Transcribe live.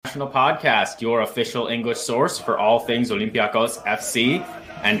International Podcast, your official English source for all things Olympiacos FC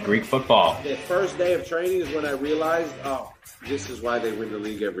and Greek football. The first day of training is when I realized, this is why they win the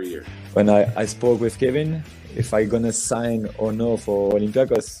league every year. When I spoke with Kevin, if I gonna sign or no for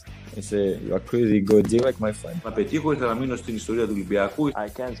Olympiacos, he said, you are crazy, go direct, my friend. Να πετύχω, ήθελα να μείνω στην ιστορία του Ολυμπιακού. I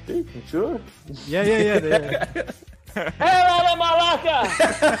can't speak, sure. Yeah. Έλα μαλάκα!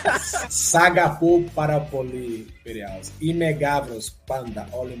 Σ' αγαπώ πάρα πολύ, Πειραιάς. Είμαι Γαύρος πάντα,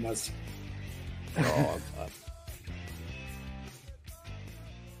 όλοι μαζί.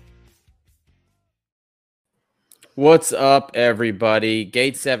 What's up, everybody?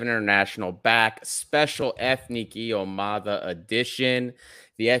 Gate 7 International back. Special Ethniki Omada edition.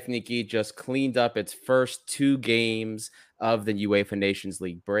 The Ethniki just cleaned up its first 2 games of the UEFA Nations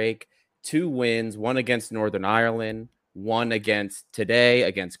League break. 2 wins, one against Northern Ireland, one against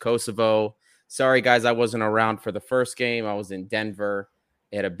Kosovo. Sorry, guys, I wasn't around for the first game. I was in Denver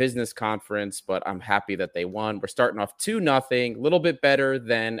at a business conference, but I'm happy that they won. We're starting off 2-0, a little bit better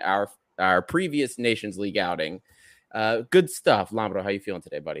than our previous Nations League outing. Good stuff. Lambro, how you feeling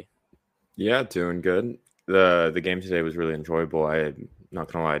today, buddy? Yeah, doing good. The game today was really enjoyable.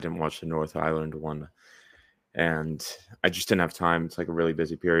 Not gonna lie, I didn't watch the North Ireland one, and I just didn't have time. It's like a really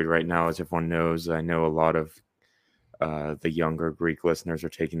busy period right now, as everyone knows. I know a lot of the younger Greek listeners are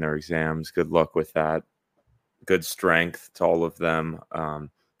taking their exams. Good luck with that. Good strength to all of them,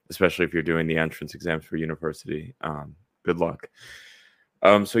 especially if you're doing the entrance exams for university. Good luck.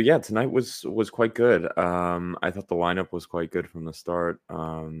 So yeah, tonight was quite good. I thought the lineup was quite good from the start.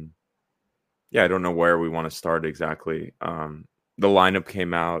 I don't know where we want to start exactly. The lineup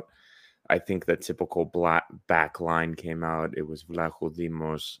came out. I think the typical black back line came out. It was Vlacho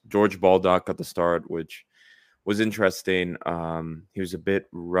Dimos, George Baldock at the start, which was interesting. He was a bit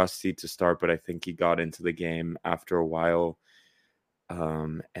rusty to start, but I think he got into the game after a while.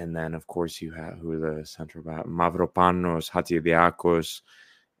 And then, of course, you have the center back, Mavropanos, Hatzidiakos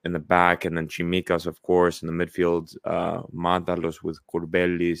in the back, and then Chimikas, of course, in the midfield, Mandalos with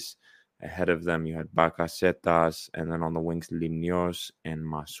Kourbelis. Ahead of them, you had Bakasetas, and then on the wings, Limnios and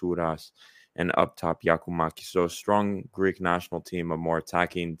Masouras, and up top, Yakoumaki. So strong Greek national team, a more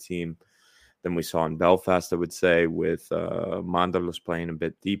attacking team than we saw in Belfast, I would say, with Mandalos playing a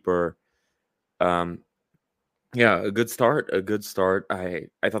bit deeper. A good start. I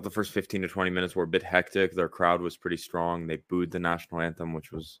thought the first 15 to 20 minutes were a bit hectic. Their crowd was pretty strong. They booed the national anthem,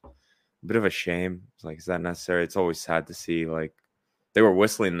 which was a bit of a shame. It's like, is that necessary? It's always sad to see, like, they were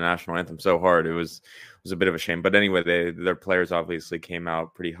whistling the national anthem so hard. It was a bit of a shame. But anyway, their players obviously came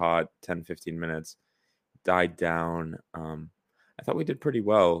out pretty hot, 10, 15 minutes, died down. I thought we did pretty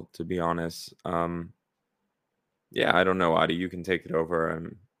well, to be honest. I don't know, Adi, you can take it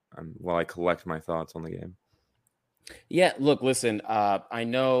over while I collect my thoughts on the game. Yeah, look, listen, I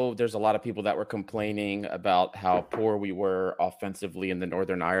know there's a lot of people that were complaining about how poor we were offensively in the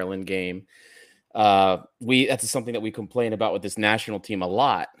Northern Ireland game. That's something that we complain about with this national team a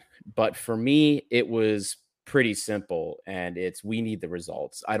lot. But for me, it was pretty simple, and we need the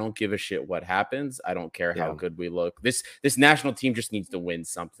results. I don't give a shit what happens. I don't care how good we look. This national team just needs to win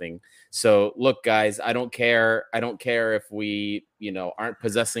something. So look, guys, I don't care if we, aren't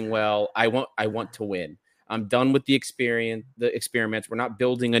possessing well. I want to win. I'm done with the experiments. We're not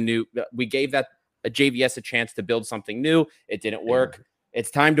building we gave that a JVS a chance to build something new. It didn't work. Yeah. It's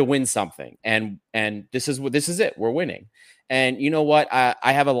time to win something. And this is it. We're winning. And you know what? I've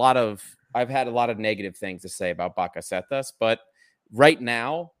had a lot of negative things to say about Bakasetas, but right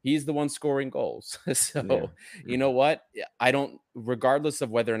now he's the one scoring goals. You know what? Regardless of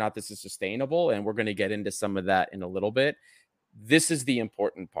whether or not this is sustainable, and we're going to get into some of that in a little bit, this is the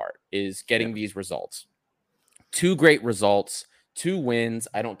important part, is getting these results. 2 great results, 2 wins.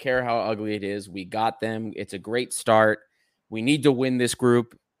 I don't care how ugly it is. We got them. It's a great start. We need to win this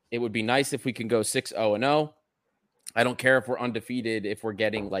group. It would be nice if we can go 6-0-0. I don't care if we're undefeated, if we're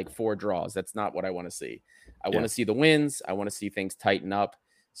getting like 4 draws. That's not what I want to see. I want to see the wins. I want to see things tighten up.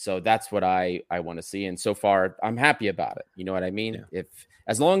 So that's what I want to see. And so far, I'm happy about it. You know what I mean? Yeah.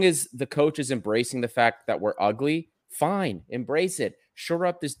 As long as the coach is embracing the fact that we're ugly, fine. Embrace it. Shore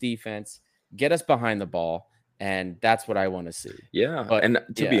up this defense. Get us behind the ball. And that's what I want to see. Yeah. But, and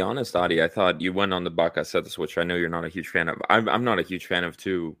to be honest, Adi, I thought you went on the Bakasetas, which I know you're not a huge fan of. I'm not a huge fan of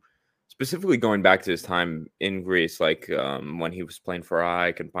too, specifically going back to his time in Greece, like when he was playing for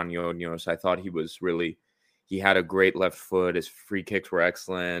AEK and Panionios. I thought he had a great left foot. His free kicks were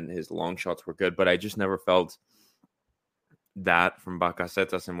excellent. His long shots were good. But I just never felt that from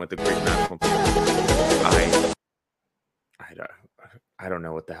Bakasetas, and with the Greek national team. I don't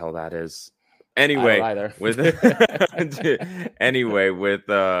know what the hell that is. Anyway, either. with anyway with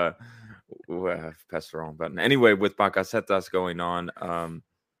press the wrong button. Anyway, with Bakasetas going on,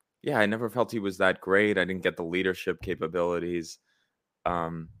 yeah, I never felt he was that great. I didn't get the leadership capabilities,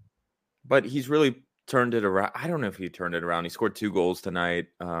 but he's really turned it around. I don't know if he turned it around. He scored 2 goals tonight.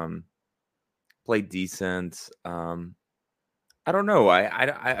 Played decent. I don't know.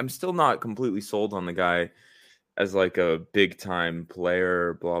 I'm still not completely sold on the guy as like a big time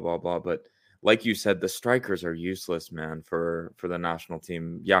player. Blah blah blah. But like you said, the strikers are useless, man. For the national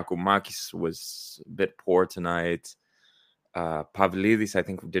team, Yakumakis was a bit poor tonight. Pavlidis, I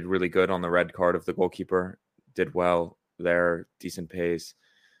think, did really good on the red card of the goalkeeper. Did well there, decent pace.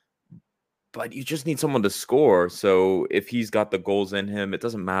 But you just need someone to score. So if he's got the goals in him, it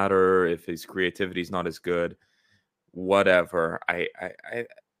doesn't matter if his creativity is not as good. Whatever. I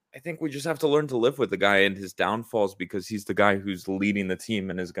think we just have to learn to live with the guy and his downfalls because he's the guy who's leading the team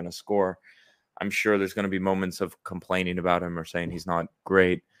and is going to score. I'm sure there's going to be moments of complaining about him or saying he's not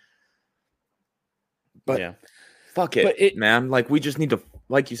great. But yeah. Fuck it, man. Like, we just need to,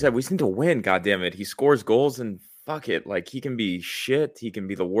 like you said, we just need to win, goddammit. He scores goals and fuck it. Like, he can be shit. He can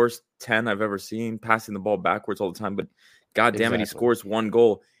be the worst 10 I've ever seen, passing the ball backwards all the time. But goddammit, he scores 1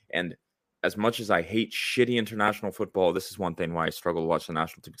 goal. And as much as I hate shitty international football, this is one thing why I struggle to watch the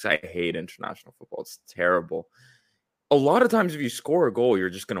national team, because I hate international football. It's terrible. A lot of times if you score a goal, you're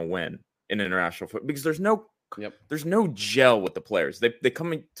just going to win in international football because there's no gel with the players. They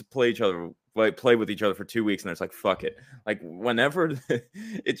come in to play with each other for 2 weeks, and it's like, fuck it. Like, whenever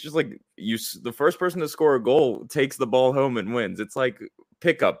it's just like the first person to score a goal takes the ball home and wins. It's like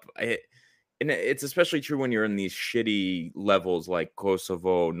pickup. And it's especially true when you're in these shitty levels like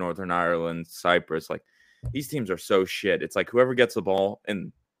Kosovo, Northern Ireland, Cyprus. Like, these teams are so shit. It's like whoever gets the ball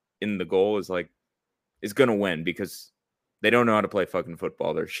in the goal is going to win because they don't know how to play fucking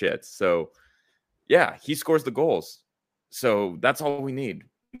football. They're shit. So, yeah, he scores the goals. So that's all we need.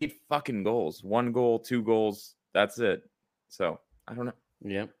 We need fucking goals. 1 goal, 2 goals. That's it. So, I don't know.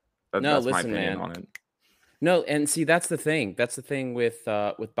 Yeah. That's my opinion on it. No, and see, that's the thing. That's the thing with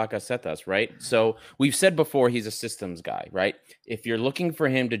Bakasetas, right? So we've said before he's a systems guy, right? If you're looking for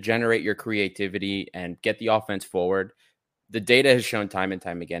him to generate your creativity and get the offense forward, the data has shown time and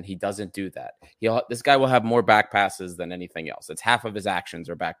time again he doesn't do that. This guy will have more back passes than anything else. It's half of his actions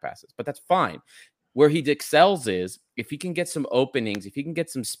are back passes, but that's fine. Where he excels is if he can get some openings, if he can get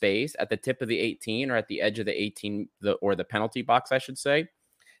some space at the tip of the 18 or at the edge of the 18, or the penalty box, I should say.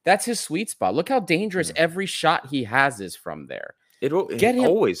 That's his sweet spot. Look how dangerous every shot he has is from there.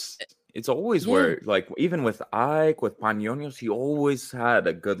 It's always where, like, even with Ike, with Panionios, he always had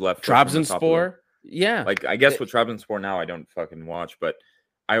a good left. Trabzonspor, yeah. Like, I guess with Trabzonspor now, I don't fucking watch, but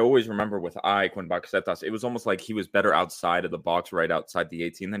I always remember with Ike when Bakasetas, it was almost like he was better outside of the box, right outside the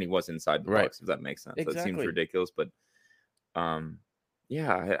 18, than he was inside the box. If that makes sense. Exactly. That seems ridiculous, but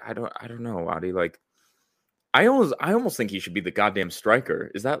yeah, I don't know, Adi. Like, I almost think he should be the goddamn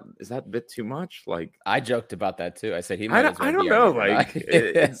striker. Is that a bit too much? Like, I joked about that too. I said he might. I don't know. Like,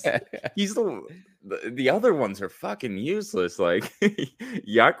 he's the other ones are fucking useless. Like,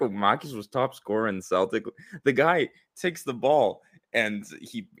 Yakumakis was top scorer in Celtic. The guy takes the ball and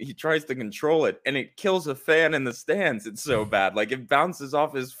he tries to control it, and it kills a fan in the stands. It's so bad. Like, it bounces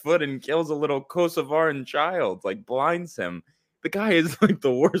off his foot and kills a little Kosovaran child. Like, blinds him. The guy is like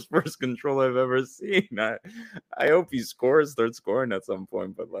the worst first control I've ever seen. I hope he starts scoring at some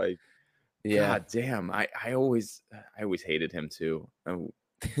point. But, like, yeah, God damn, I always hated him too.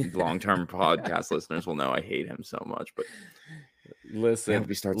 Long-term podcast listeners will know I hate him so much. But listen, I hope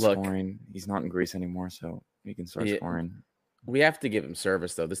he starts scoring. He's not in Greece anymore, so he can start scoring. We have to give him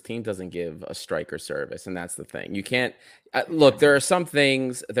service, though. This team doesn't give a striker service, and that's the thing. You can't look. There are some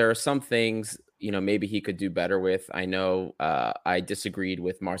things. Maybe he could do better with. I know I disagreed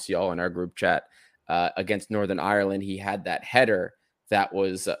with Martial in our group chat against Northern Ireland. He had that header that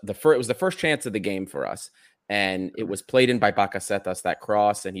was it was the first chance of the game for us, and it was played in by Bakasetas, that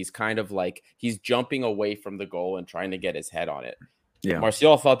cross, and he's kind of like he's jumping away from the goal and trying to get his head on it. Yeah,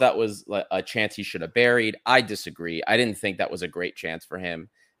 Martial thought that was a chance he should have buried. I disagree. I didn't think that was a great chance for him.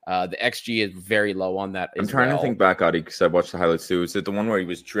 The XG is very low on that. I'm trying to think back, Adi, because I watched the highlights too. Is it the one where he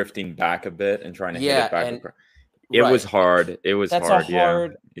was drifting back a bit and trying to hit it back? It was hard. It was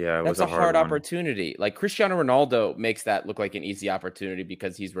hard. Yeah, that's a hard opportunity. Like, Cristiano Ronaldo makes that look like an easy opportunity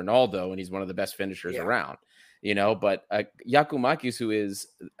because he's Ronaldo and he's one of the best finishers around. But Yakumakis, who is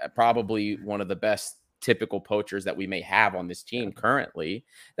probably one of the best typical poachers that we may have on this team currently,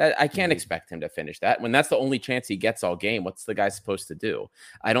 that I can't expect him to finish that when that's the only chance he gets all game. What's the guy supposed to do?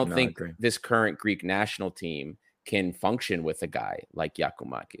 I don't think this current Greek national team can function with a guy like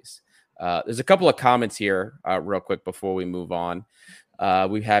Yakumakis. There's a couple of comments here real quick before we move on.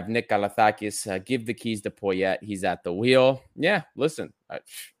 We have Nick Galathakis, give the keys to Poyet. He's at the wheel. Yeah, listen,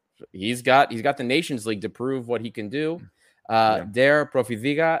 he's got the Nations League to prove what he can do. Dare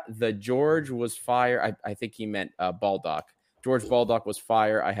Profidiga, the George was fire. I think he meant Baldock. George Baldock was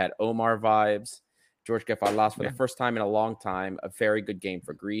fire. I had Omar vibes. George Kefalas for the first time in a long time. A very good game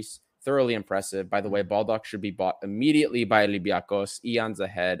for Greece. Thoroughly impressive. By the way, Baldock should be bought immediately by Olympiacos. Eons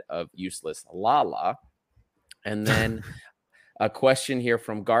ahead of useless Lala. And then a question here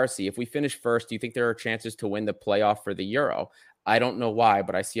from Garci. If we finish first, do you think there are chances to win the playoff for the Euro? I don't know why,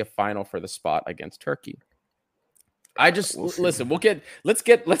 but I see a final for the spot against Turkey. Listen,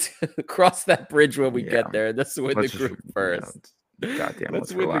 let's cross that bridge when we get there. Let's win the group first. Goddamn,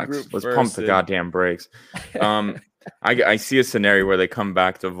 let's relax. Let's pump the goddamn brakes. I see a scenario where they come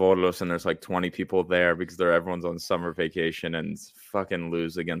back to Volos and there's like 20 people there because everyone's on summer vacation and fucking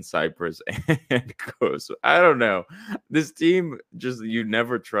lose against Cyprus and Kosovo. I don't know. This team you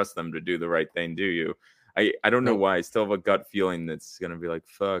never trust them to do the right thing, do you? I don't know why. I still have a gut feeling that's gonna be like,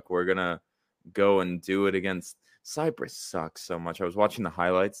 fuck, we're gonna go and do it against Cyprus. Sucks so much. I was watching the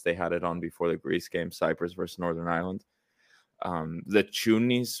highlights. They had it on before the Greece game, Cyprus versus Northern Ireland. The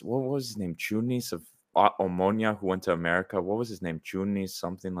Chunis, what was his name? Chunis of Omonia, who went to America. What was his name? Chunis,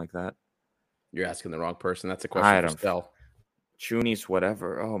 something like that. You're asking the wrong person. That's a question for Stel. Chunis,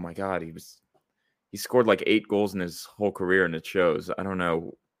 whatever. Oh my God, he scored like 8 goals in his whole career, and it shows. I don't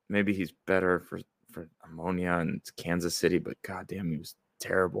know. Maybe he's better for Ammonia and Kansas City, but goddamn, he was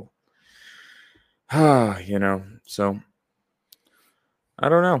terrible. So I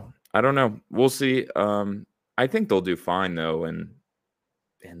don't know. We'll see. I think they'll do fine though, and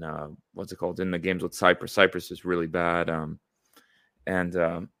what's it called, in the games with Cyprus. Cyprus is really bad. What's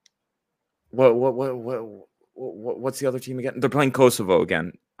the other team again? They're playing Kosovo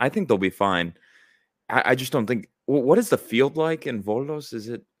again. I think they'll be fine. I just don't think. What is the field like in Volos? Is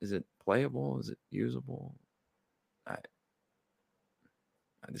it playable? Is it usable?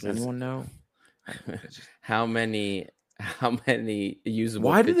 Does anyone know? How many usable?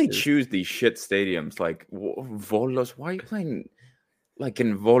 Why do they choose these shit stadiums like Volos? Why are you playing like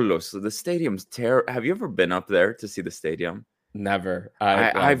in Volos? The stadium's terrible. Have you ever been up there to see the stadium? Never.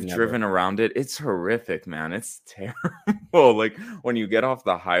 I've driven around it. It's horrific, man. It's terrible. Like when you get off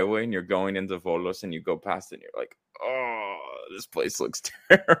the highway and you're going into Volos and you go past it and you're like, oh, this place looks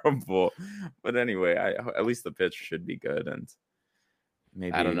terrible. But anyway, at least the pitch should be good, and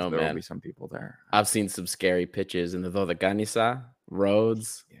maybe I don't know, there'll be some people there. I've seen some scary pitches in the Ganisa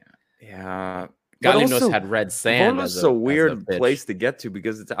roads. Yeah. Galinos had red sand. It's a weird place to get to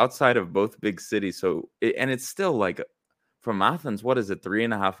because it's outside of both big cities. So and it's still like from Athens. What is it?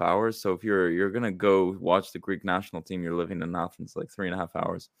 3.5 hours. So if you're gonna go watch the Greek national team, you're living in Athens like 3.5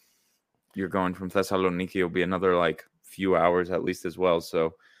 hours. You're going from Thessaloniki. It'll be another like few hours at least as well.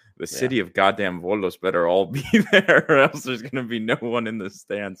 So the city of goddamn Volos better all be there, or else there's gonna be no one in the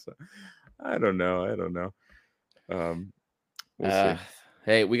stands. So I don't know. We'll see.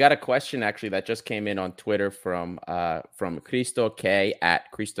 Hey, we got a question actually that just came in on Twitter from Christo K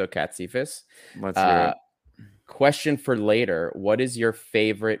at Christo Katsifis. Let's hear it. Question for later: what is your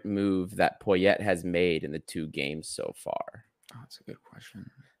favorite move that Poyet has made in the 2 games so far? Oh, that's a good question.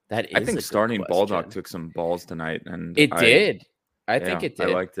 I think starting Baldock took some balls tonight, and it did. I think it did.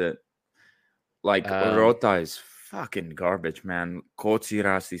 I liked it. Like Rota is fucking garbage, man.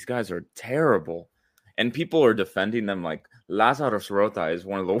 Kotsiras, these guys are terrible, and people are defending them like Lazaros Rota is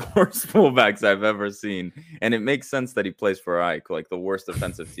one of the worst fullbacks I've ever seen, and it makes sense that he plays for AEK, like the worst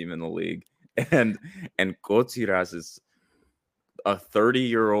defensive team in the league, and Kotsiras is a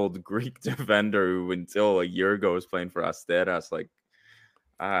 30-year-old Greek defender who until a year ago was playing for Asteras. Like,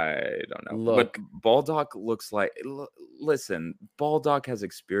 I don't know. But Baldock looks like... Listen, Baldock has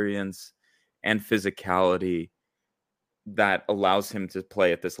experience and physicality that allows him to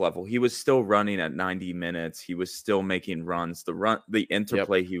play at this level. He was still running at 90 minutes. He was still making runs. The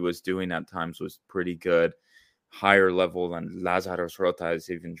interplay he was doing at times was pretty good. Higher level than Lazaros Rota has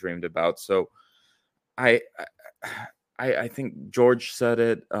even dreamed about. So I think George said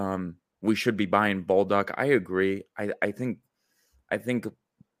it. We should be buying Baldock. I agree. I think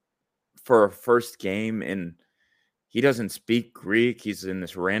for a first game he doesn't speak Greek. He's in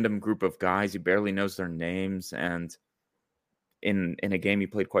this random group of guys. He barely knows their names. And in a game, he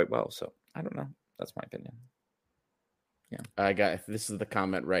played quite well. So I don't know. That's my opinion. Yeah. This is the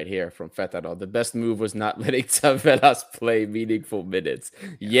comment right here from Fetaro. The best move was not letting Taveras play meaningful minutes.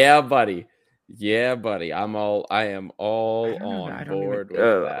 Yeah, buddy. I am all on board with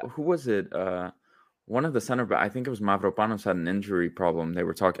that. Who was it? one of the center back, I think it was Mavropanos, had an injury problem. They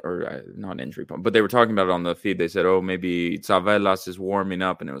were talking, or not an injury problem, but they were talking about it on the feed. They said, oh, maybe Tsavelas is warming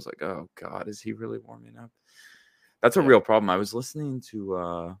up. And it was like, oh, God, is he really warming up? That's a real problem. I was listening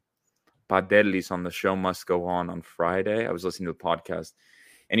to Padelis on the show Must Go On Friday. I was listening to the podcast,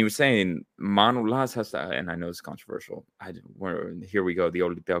 and he was saying Manolas has to, and I know it's controversial. Here we go, the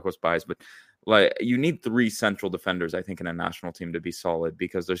Olympiacos bias, but like you need 3 central defenders, I think, in a national team to be solid,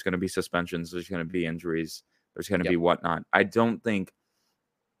 because there's going to be suspensions, there's going to be injuries, there's going to be whatnot. I don't think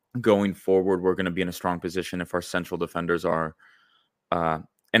going forward we're going to be in a strong position if our central defenders are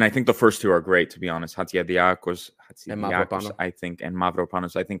and I think the first 2 are great, to be honest. Hatzidiakos, I think, and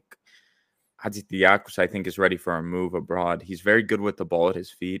Mavropanos. I think Hatzidiakos, I think, is ready for a move abroad. He's very good with the ball at his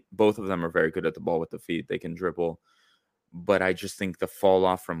feet. Both of them are very good at the ball with the feet. They can dribble. But I just think the fall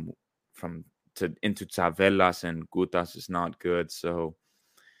off into Tsavelas and Gutas is not good. So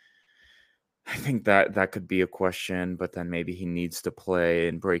I think that could be a question. But then maybe he needs to play,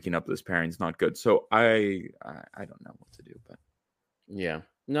 and breaking up this pairing is not good. So I don't know what to do. But yeah.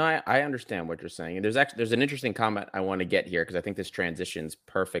 No, I understand what you're saying. And there's an interesting comment I want to get here, because I think this transitions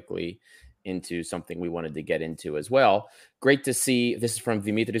perfectly into something we wanted to get into as well. Great to see, this is from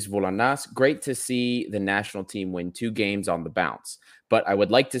Dimitris Volanas, great to see the national team win 2 games on the bounce. But I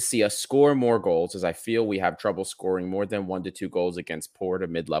would like to see us score more goals, as I feel we have trouble scoring more than 1 to 2 goals against poor to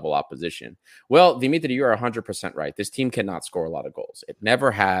mid-level opposition. Well, Dimitri, you're 100% right. This team cannot score a lot of goals. It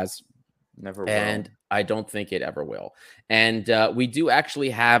never has. Never will. And I don't think it ever will. And we do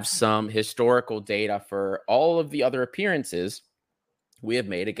actually have some historical data for all of the other appearances we have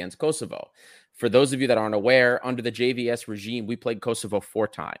made against Kosovo. For those of you that aren't aware, under the JVS regime, we played Kosovo 4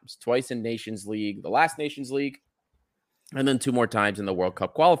 times, twice in Nations League, the last Nations League, and then 2 more times in the World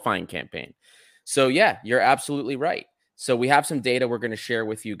Cup qualifying campaign. So yeah, you're absolutely right. So we have some data we're going to share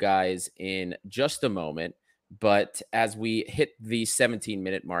with you guys in just a moment. But as we hit the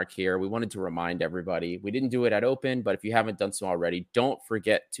 17-minute mark here, we wanted to remind everybody, we didn't do it at Open, but if you haven't done so already, don't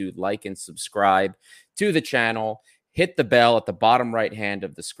forget to like and subscribe to the channel. Hit the bell at the bottom right hand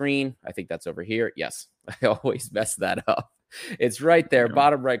of the screen. I think that's over here. Yes, I always mess that up. It's right there,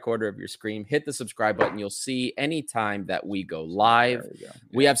 bottom right corner of your screen. Hit the subscribe button. You'll see anytime that we go live.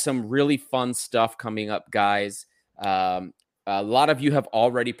 We have some really fun stuff coming up, guys. A lot of you have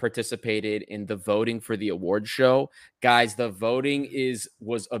already participated in the voting for the award show. Guys, the voting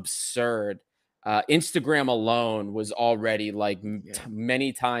was absurd. Instagram alone was already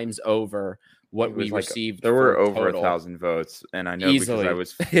many times over what we received. There were over 1,000 votes, and I know easily,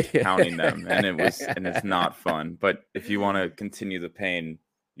 because I was counting them, and it's not fun. But if you want to continue the pain,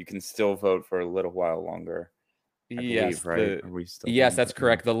 you can still vote for a little while longer. Yes, right? Yes, that's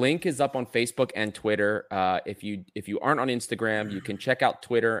correct. The link is up on Facebook and Twitter. If you aren't on Instagram, you can check out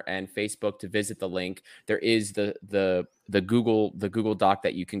Twitter and Facebook to visit the link. There is the Google Doc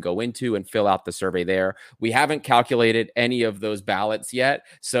that you can go into and fill out the survey there. We haven't calculated any of those ballots yet,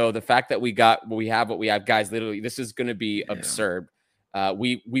 so the fact that we have what we have, guys, literally, this is going to be absurd.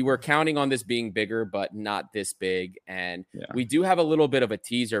 We were counting on this being bigger, but not this big, and we do have a little bit of a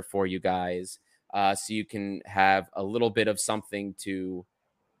teaser for you guys. So you can have a little bit of something to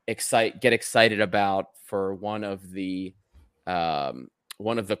get excited about for one of the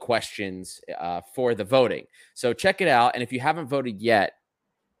questions for the voting. So check it out. And if you haven't voted yet,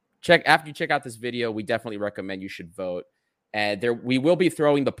 after you check out this video, we definitely recommend you should vote. And we will be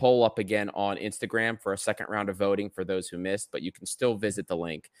throwing the poll up again on Instagram for a second round of voting for those who missed, but you can still visit the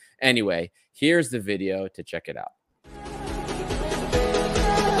link. Anyway, here's the video to check it out.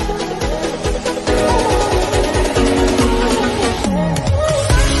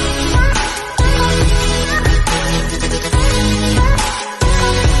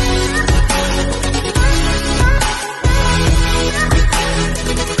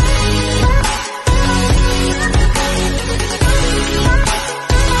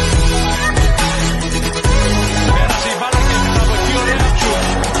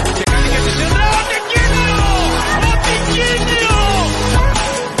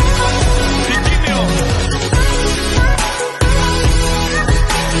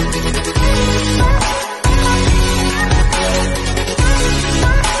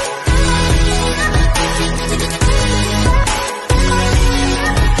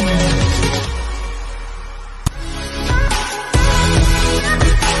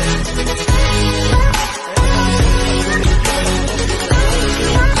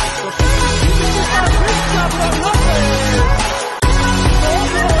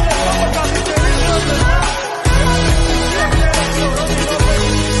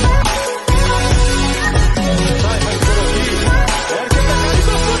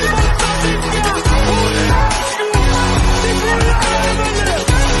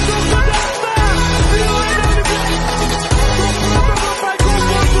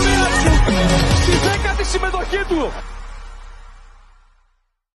 em cima do título.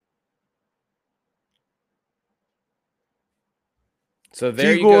 So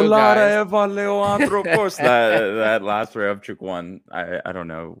there you go, guys. that last Repchuk one, I don't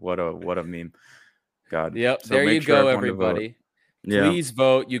know, what a meme. God. Yep, So there you sure go, everyone to everybody. vote. Yeah. Please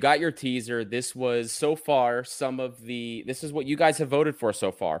vote. You got your teaser. This was so far this is what you guys have voted for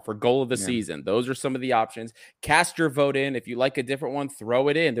so far for goal of the season. Those are some of the options. Cast your vote in. If you like a different one, throw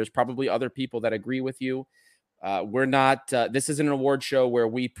it in. There's probably other people that agree with you. We're not, this isn't an award show where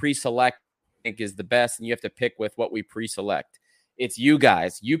we pre-select, I think is the best, and you have to pick with what we pre-select. It's you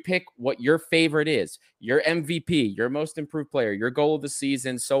guys. You pick what your favorite is, your MVP, your most improved player, your goal of the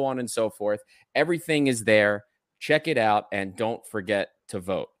season, so on and so forth. Everything is there. Check it out, and don't forget to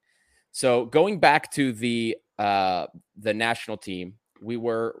vote. So going back to the national team, we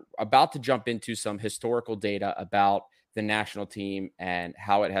were about to jump into some historical data about the national team and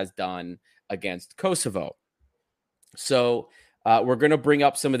how it has done against Kosovo. So we're going to bring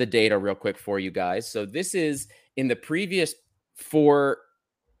up some of the data real quick for you guys. So this is in the previous 4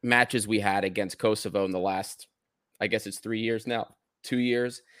 matches we had against Kosovo in the last, I guess it's 3 years now, 2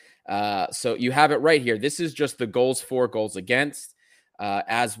 years. So you have it right here. This is just the goals for, goals against,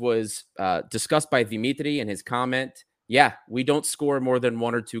 as was discussed by Dimitri in his comment. Yeah, we don't score more than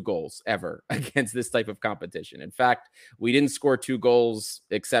 1 or 2 goals ever against this type of competition. In fact, we didn't score 2 goals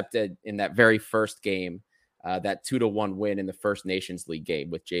except in that very first game, that 2-1 win in the First Nations League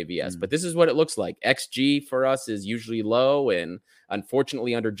game with JVS. But this is what it looks like. XG for us is usually low, and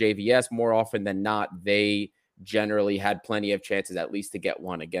unfortunately under JVS, more often than not, they generally had plenty of chances at least to get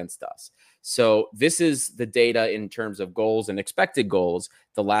one against us. So this is the data in terms of goals and expected goals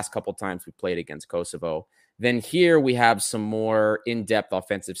the last couple times we played against Kosovo. Then here we have some more in-depth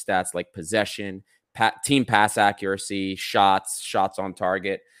offensive stats like possession, team pass accuracy, shots on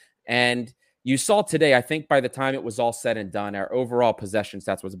target. And you saw today, I think by the time it was all said and done, our overall possession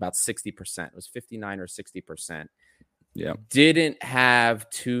stats was about 60%. It was 59 or 60%. Yeah. Didn't have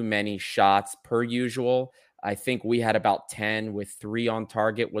too many shots per usual. I think we had about 10 with 3 on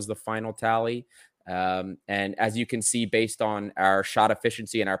target was the final tally. And as you can see, based on our shot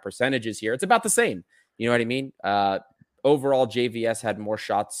efficiency and our percentages here, it's about the same. You know what I mean? Overall, JVS had more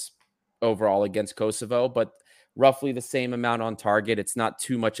shots overall against Kosovo, but roughly the same amount on target. It's not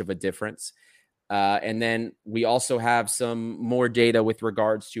too much of a difference. And then we also have some more data with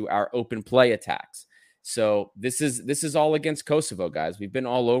regards to our open play attacks. So this is all against Kosovo, guys. We've been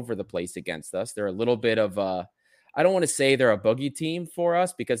all over the place against us. They're a little bit of I don't want to say they're a boogie team for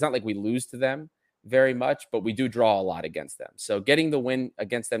us, because it's not like we lose to them very much, but we do draw a lot against them. So getting the win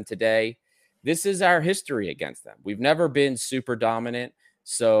against them today, this is our history against them. We've never been super dominant.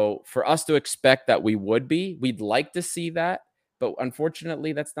 So for us to expect that we'd like to see that, but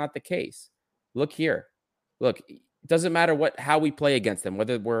unfortunately that's not the case. Look here. Look, it doesn't matter how we play against them,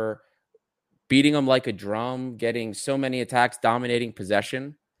 whether we're beating them like a drum, getting so many attacks, dominating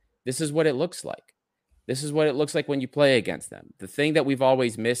possession. This is what it looks like. This is what it looks like when you play against them. The thing that we've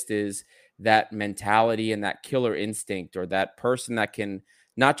always missed is that mentality and that killer instinct, or that person that can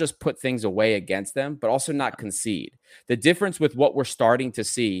not just put things away against them, but also not concede. The difference with what we're starting to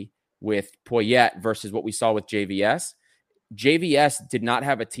see with Poyet versus what we saw with JVS did not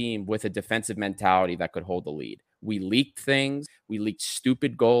have a team with a defensive mentality that could hold the lead. We leaked things. We leaked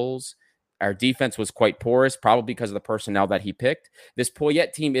stupid goals. Our defense was quite porous, probably because of the personnel that he picked. This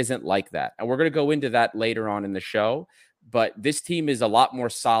Poyet team isn't like that. And we're going to go into that later on in the show. But this team is a lot more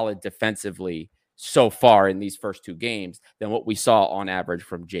solid defensively so far in these first 2 games than what we saw on average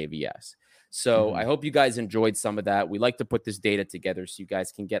from JVS. So I hope you guys enjoyed some of that. We like to put this data together so you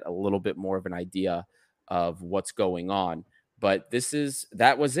guys can get a little bit more of an idea of what's going on. But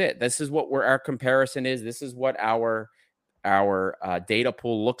that was it. This is what our comparison is. This is what our data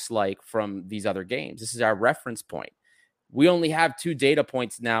pool looks like from these other games. This is our reference point. We only have 2 data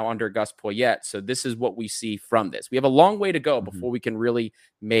points now under Gus Poyet, so this is what we see from this. We have a long way to go before we can really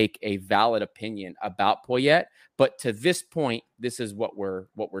make a valid opinion about Poyet, but to this point, this is what we're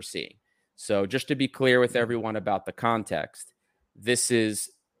seeing. So just to be clear with everyone about the context, this is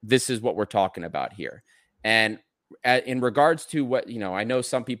what we're talking about here. And in regards to what, I know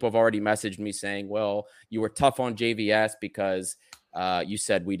some people have already messaged me saying, well, you were tough on JVS because you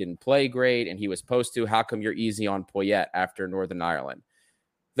said we didn't play great and he was supposed to. How come you're easy on Poyet after Northern Ireland?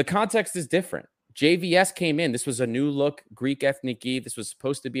 The context is different. JVS came in. This was a new look Greek Ethniki. This was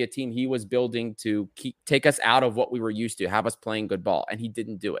supposed to be a team he was building to take us out of what we were used to, have us playing good ball, and he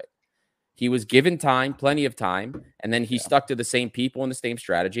didn't do it. He was given time, plenty of time, and then he stuck to the same people and the same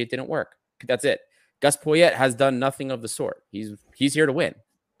strategy. It didn't work. That's it. Gus Poyet has done nothing of the sort. He's here to win.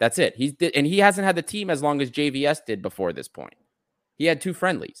 That's it. And he hasn't had the team as long as JVS did before this point. He had 2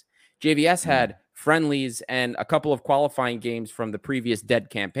 friendlies. JVS had friendlies and a couple of qualifying games from the previous dead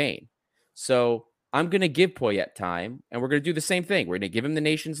campaign. So I'm going to give Poyet time, and we're going to do the same thing. We're going to give him the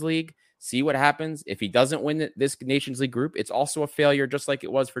Nations League, see what happens. If he doesn't win this Nations League group, it's also a failure, just like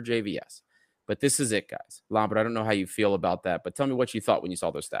it was for JVS. But this is it, guys. Lambert, I don't know how you feel about that, but tell me what you thought when you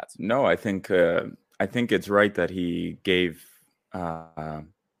saw those stats. No, I think it's right that he gave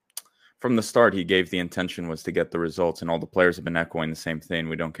from the start. He gave the intention was to get the results, and all the players have been echoing the same thing.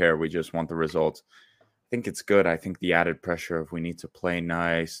 We don't care. We just want the results. I think it's good. I think the added pressure of we need to play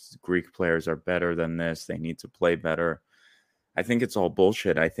nice. Greek players are better than this. They need to play better. I think it's all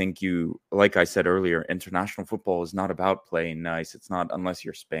bullshit. I think like I said earlier, international football is not about playing nice. It's not, unless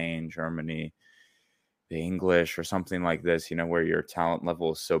you're Spain, Germany, the English, or something like this, where your talent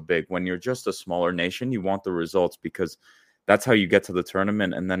level is so big. When you're just a smaller nation, you want the results because that's how you get to the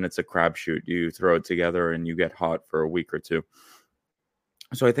tournament. And then it's a crapshoot. You throw it together and you get hot for a week or two.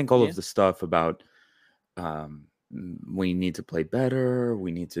 So I think all of the stuff about we need to play better,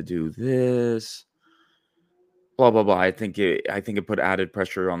 we need to do this, blah blah blah. I think it put added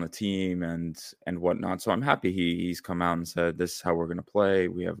pressure on the team and whatnot. So I'm happy he's come out and said this is how we're gonna play.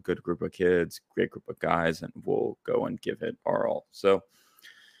 We have a good group of kids, great group of guys, and we'll go and give it our all. So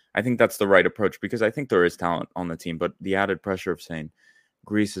I think that's the right approach because I think there is talent on the team, but the added pressure of saying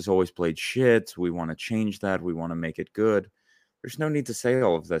Greece has always played shit, we want to change that, we want to make it good. There's no need to say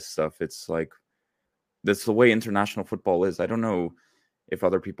all of this stuff. It's like that's the way international football is. I don't know if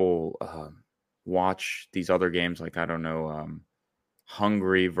other people watch these other games, like, I don't know,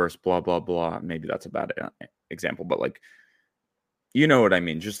 Hungary versus blah, blah, blah. Maybe that's a bad example, but like, you know what I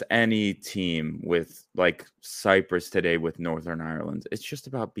mean? Just any team with like Cyprus today with Northern Ireland. It's just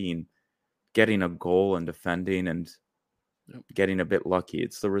about getting a goal and defending and getting a bit lucky.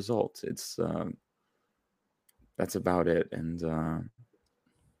 It's the result. It's that's about it. And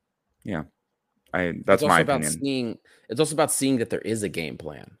yeah. That's my opinion. It's also about seeing that there is a game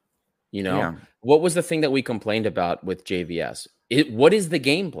plan. What was the thing that we complained about with JVS? What is the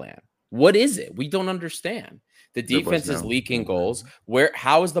game plan? What is it? We don't understand. The defense is leaking goals.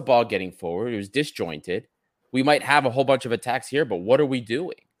 How is the ball getting forward? It was disjointed. We might have a whole bunch of attacks here, but what are we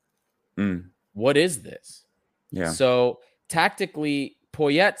doing? What is this? Yeah. So tactically,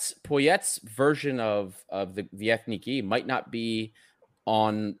 Poyet's version of the Ethniki might not be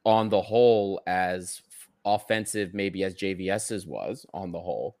on the whole as offensive maybe as JVS's was on the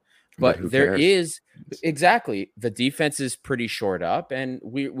whole, but there is exactly the defense is pretty short up, and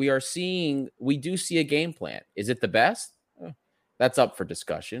we do see a game plan. Is it the best? That's up for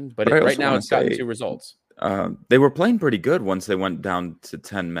discussion, but right now it's gotten 2 results. They were playing pretty good once they went down to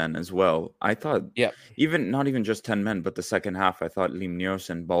 10 men as well. I thought, not even just 10 men, but the second half, I thought Limnios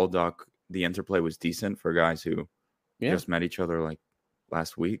and Baldock, the interplay was decent for guys who just met each other like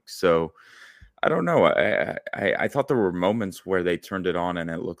last week. So I don't know. I thought there were moments where they turned it on and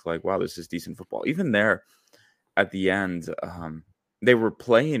it looked like, wow, this is decent football. Even there at the end, they were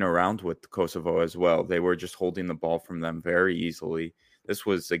playing around with Kosovo as well. They were just holding the ball from them very easily. This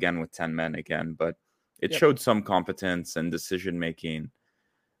was again with 10 men again, but it showed some competence and decision making,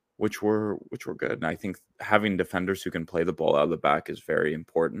 which were good. And I think having defenders who can play the ball out of the back is very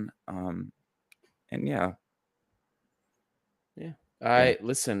important.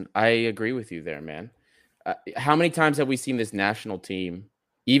 Listen, I agree with you there, man. How many times have we seen this national team,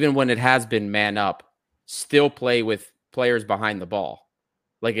 even when it has been man up, still play with players behind the ball,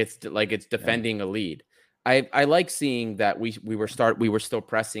 like it's defending a lead? I like seeing that we were still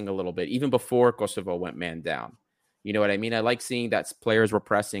pressing a little bit even before Kosovo went man down. You know what I mean? I like seeing that players were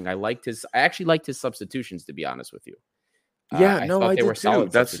pressing. I actually liked his substitutions, to be honest with you. I did too.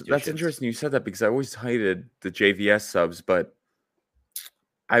 That's interesting you said that because I always hated the JVS subs, but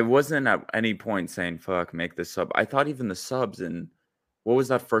I wasn't at any point saying, fuck, make this sub. I thought even the subs in, what was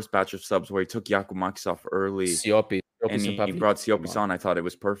that first batch of subs where he took Jakub Makis off early and he brought Siopis on? I thought it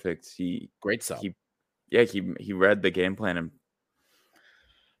was perfect. Great sub. He read the game plan, and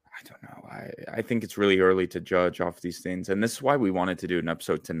I don't know. I think it's really early to judge off these things. And this is why we wanted to do an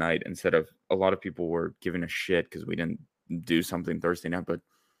episode tonight instead of, a lot of people were giving a shit because we didn't do something Thursday night, but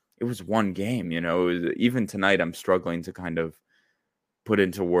it was one game, even tonight I'm struggling to kind of put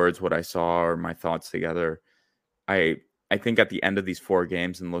into words what I saw or my thoughts together. I think at the end of these 4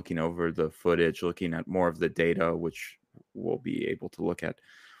 games and looking over the footage, looking at more of the data, which we'll be able to look at,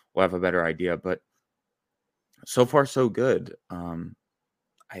 we'll have a better idea. But so far, so good.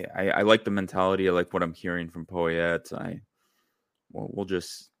 I like the mentality. I like what I'm hearing from Poyet. We'll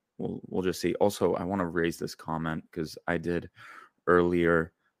just see. Also, I want to raise this comment because I did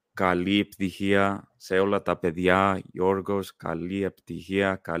earlier καλή επιτυχία σε όλα τα παιδιά. Γιώργος, καλή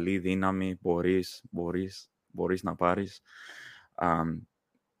επιτυχία, καλή δύναμη. Μπορείς να πάρεις.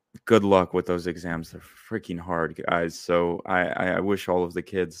 Good luck with those exams. They're freaking hard, guys. So I wish all of the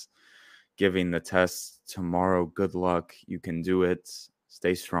kids giving the tests tomorrow good luck. You can do it.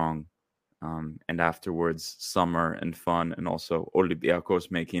 Stay strong. And afterwards, summer and fun, and also Olympiacos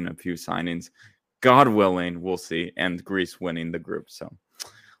making a few signings. God willing, we'll see. And Greece winning the group. So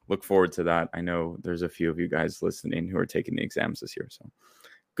look forward to that. I know there's a few of you guys listening who are taking the exams this year. So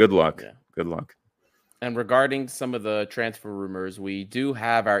good luck. Yeah. Good luck. And regarding some of the transfer rumors, we do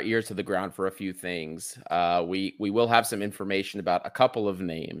have our ears to the ground for a few things. We will have some information about a couple of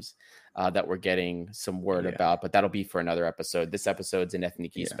names that we're getting some word about, but that'll be for another episode. This episode's an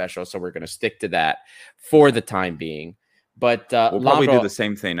Ethniki special, so we're going to stick to that for the time being. But we'll probably do the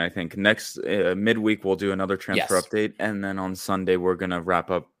same thing, I think. Next midweek, we'll do another transfer update, and then on Sunday, we're going to wrap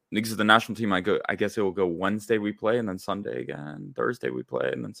up. Because the national team, I guess it will go Wednesday we play, and then Sunday again. Thursday we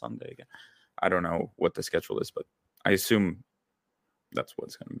play, and then Sunday again. I don't know what the schedule is, but I assume that's what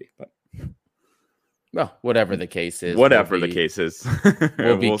it's going to be. But well, whatever the case is,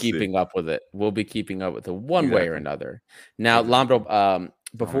 we'll be keeping up with it. We'll be keeping up with it one way or another. Now, Lambro,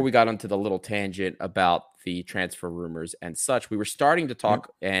 before we got onto the little tangent about the transfer rumors and such, we were starting to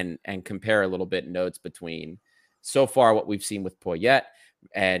talk and compare a little bit notes between so far what we've seen with Poyet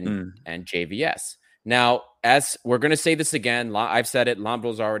and JVS. Now, as we're going to say this again, I've said it,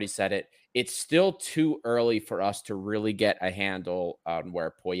 Lambro's already said it. It's still too early for us to really get a handle on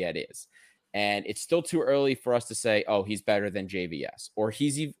where Poyet is. And it's still too early for us to say, oh, he's better than JVS or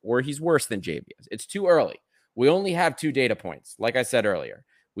he's worse than JVS. It's too early. We only have 2 data points. Like I said earlier,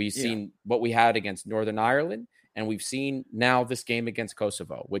 we've seen what we had against Northern Ireland, and we've seen now this game against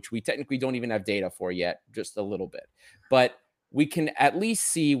Kosovo, which we technically don't even have data for yet, just a little bit. But we can at least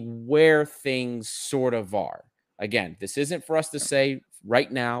see where things sort of are. Again, this isn't for us to say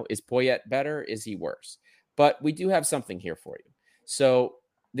right now, is Poyet better? Is he worse? But we do have something here for you. So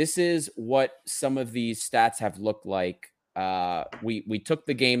this is what some of these stats have looked like. We took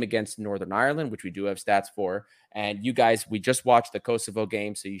the game against Northern Ireland, which we do have stats for. And you guys, we just watched the Kosovo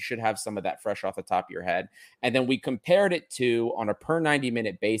game, so you should have some of that fresh off the top of your head. And then we compared it to, on a per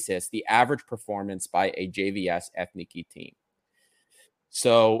 90-minute basis, the average performance by a JVS Ethniki team.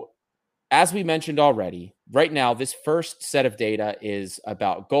 So as we mentioned already, right now, this first set of data is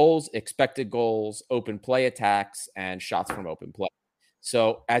about goals, expected goals, open play attacks, and shots from open play.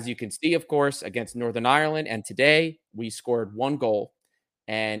 So as you can see, of course, against Northern Ireland, and today we scored 1 goal.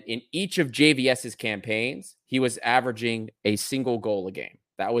 And in each of JVS's campaigns, he was averaging a single goal a game.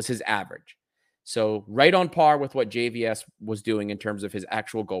 That was his average. So right on par with what JVS was doing in terms of his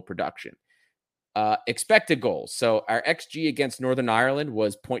actual goal production. Expected goals. So our XG against Northern Ireland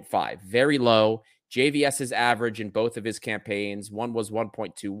was 0.5, very low. JVS's average in both of his campaigns, one was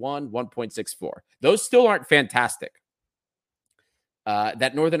 1.21, 1.64. Those still aren't fantastic.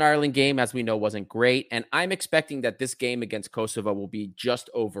 That Northern Ireland game, as we know, wasn't great. And I'm expecting that this game against Kosovo will be just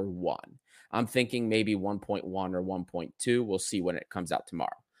over 1. I'm thinking maybe 1.1 or 1.2. We'll see when it comes out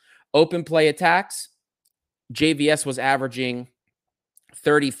tomorrow. Open play attacks. JVS was averaging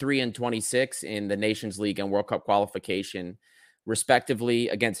 33 and 26 in the Nations League and World Cup qualification, respectively.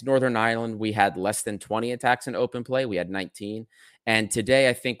 Against Northern Ireland, we had less than 20 attacks in open play. We had 19. And today,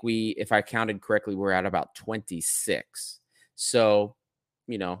 I think if I counted correctly, we're at about 26. So,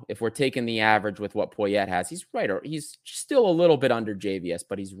 if we're taking the average with what Poyet has, he's still a little bit under JVS,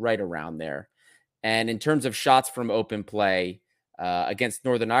 but he's right around there. And in terms of shots from open play, against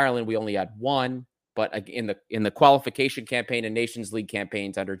Northern Ireland, we only had 1. But in the qualification campaign and Nations League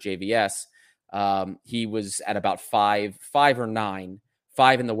campaigns under JVS, he was at about 5 or 9,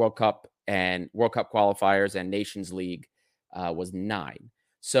 5 in the World Cup and World Cup qualifiers, and Nations League was 9.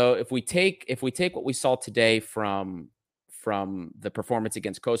 So if we take what we saw today from the performance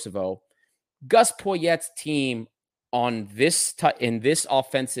against Kosovo, Gus Poyet's team on in this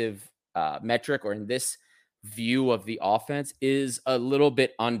offensive metric, or in this view of the offense, is a little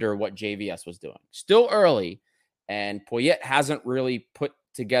bit under what JVS was doing. Still early, and Poyet hasn't really put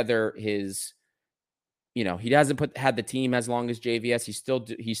together his, he hasn't had the team as long as JVS.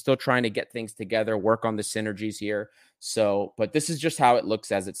 He's still trying to get things together, work on the synergies here. So, but this is just how it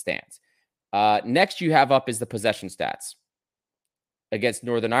looks as it stands. Next you have up is the possession stats. Against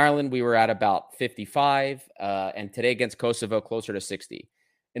Northern Ireland, we were at about 55, and today against Kosovo, closer to 60.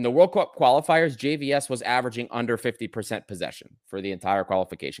 In the World Cup qualifiers, JVS was averaging under 50% possession for the entire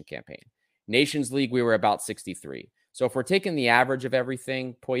qualification campaign. Nations League, we were about 63. So if we're taking the average of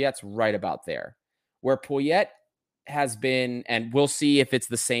everything, Poyet's right about there. Where Poyet has been, and we'll see if it's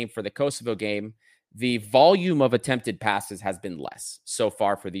the same for the Kosovo game, the volume of attempted passes has been less so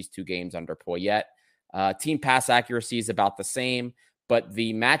far for these two games under Poyet. Team pass accuracy is about the same, but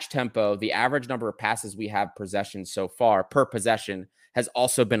the match tempo, the average number of passes we have possession so far per possession has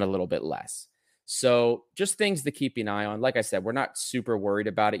also been a little bit less. So just things to keep an eye on. Like I said, we're not super worried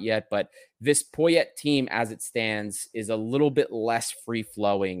about it yet, but this Poyet team as it stands is a little bit less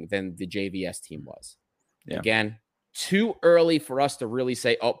free-flowing than the JVS team was. Yeah. Again, too early for us to really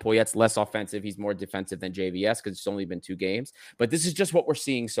say, oh, Poyet's less offensive. He's more defensive than JVS because it's only been 2 games. But this is just what we're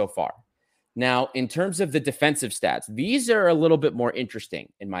seeing so far. Now, in terms of the defensive stats, these are a little bit more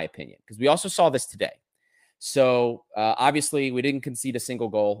interesting, in my opinion, because we also saw this today. So, obviously, we didn't concede a single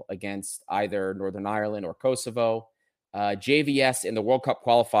goal against either Northern Ireland or Kosovo. JVS in the World Cup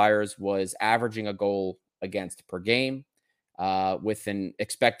qualifiers was averaging a goal against per game with an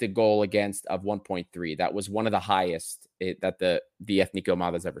expected goal against of 1.3. That was one of the highest that the Ethnico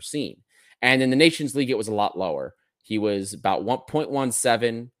Mada's ever seen. And in the Nations League, it was a lot lower. He was about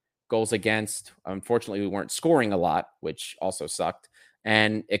 1.17 goals against. Unfortunately, we weren't scoring a lot, which also sucked.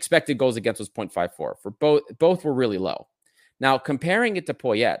 And expected goals against was 0.54. For both were really low. Now, comparing it to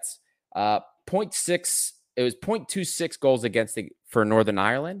Poyet's, 0.6, it was 0.26 goals against for Northern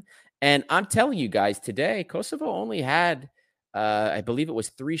Ireland. And I'm telling you guys, today, Kosovo only had, I believe it was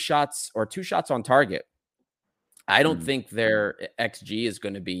 2 shots on target. I don't think their XG is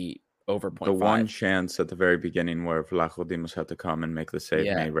going to be over 0.5. The one chance at the very beginning where Vlachodimos had to come and make the save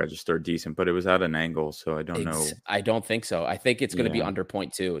may register decent, but it was at an angle, so I don't know. I don't think so. I think it's going to be under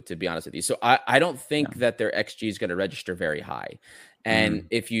 0.2, to be honest with you. So I don't think that their XG is going to register very high. And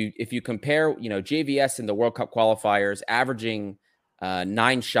if you compare, JVS in the World Cup qualifiers averaging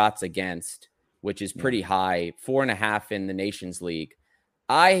 9 shots against, which is pretty high, 4.5 in the Nations League.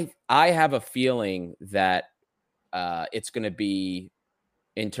 I have a feeling that it's going to be,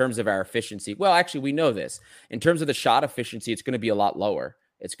 in terms of our efficiency, well, actually, we know this. In terms of the shot efficiency, it's going to be a lot lower.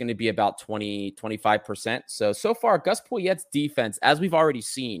 It's going to be about 25%. So far, Gus Poyet's defense, as we've already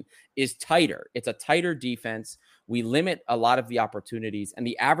seen, is tighter. It's a tighter defense. We limit a lot of the opportunities, and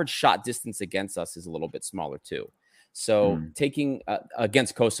the average shot distance against us is a little bit smaller too. So taking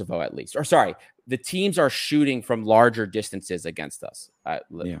against Kosovo, at least, or sorry, the teams are shooting from larger distances against us.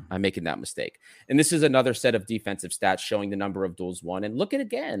 I'm making that mistake. And this is another set of defensive stats showing the number of duels won. And look at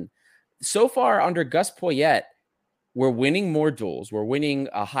again, so far under Gus Poyet, we're winning more duels. We're winning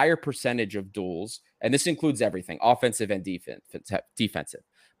a higher percentage of duels. And this includes everything, offensive and defensive.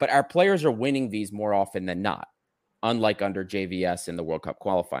 But our players are winning these more often than not, unlike under JVS in the World Cup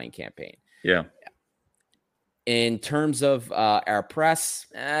qualifying campaign. Yeah. In terms of our press,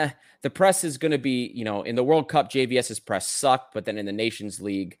 the press is going to be, in the World Cup, JVS's press sucked, but then in the Nations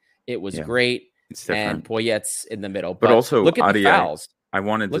League, it was great. And Poyet's in the middle. But also, look at the fouls. I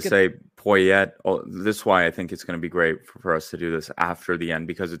wanted to say Poyet, this is why I think it's going to be great for us to do this after the end,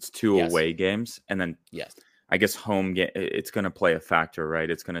 because it's 2 away games. And then I guess home game, it's going to play a factor, right?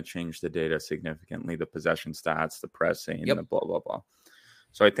 It's going to change the data significantly, the possession stats, the pressing, the blah, blah, blah.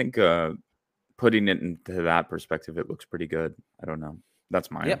 So I think putting it into that perspective, it looks pretty good. I don't know.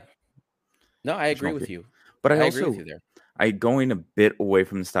 That's mine. No, I agree with you. But I also, agree with you there. Going a bit away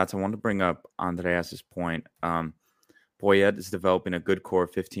from the stats, I want to bring up Andreas's point. Poyet is developing a good core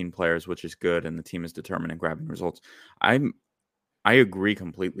of 15 players, which is good, and the team is determined in grabbing results. I agree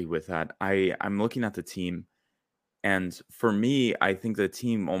completely with that. I'm looking at the team, and for me, I think the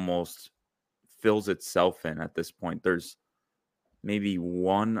team almost fills itself in at this point. There's maybe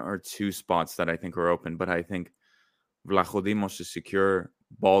 1 or 2 spots that I think are open, but I think Vlachodimos is secure.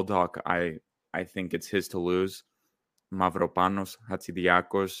 Baldock, I think it's his to lose. Mavropanos,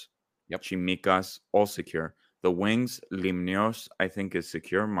 Hatzidiakos, Chimikas, all secure. The wings, Limnios, I think is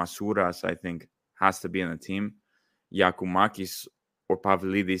secure. Masouras, I think, has to be in the team. Yakumakis or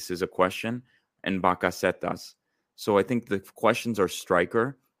Pavlidis is a question. And Bakasetas. So I think the questions are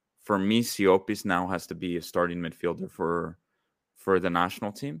striker. For me, Siopis now has to be a starting midfielder for the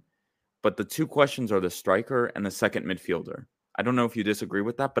national team. But the 2 questions are the striker and the second midfielder. I don't know if you disagree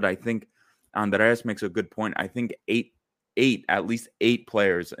with that, but I think Andreas makes a good point. I think at least 8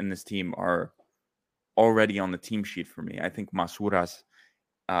 players in this team are already on the team sheet for me. I think Masouras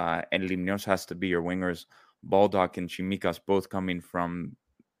and Limnios has to be your wingers. Baldock and Chimikas both coming from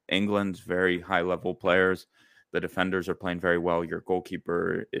England, very high-level players. The defenders are playing very well. Your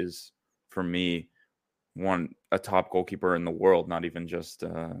goalkeeper is, for me, a top goalkeeper in the world, not even just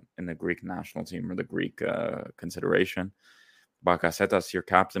in the Greek national team or the Greek consideration. Bakasetas, your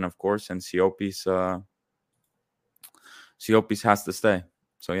captain, of course, and Siopis has to stay.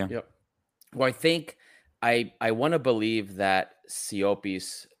 So, yeah. Yep. Well, I think I want to believe that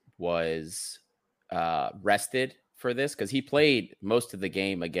Siopis was rested for this because he played most of the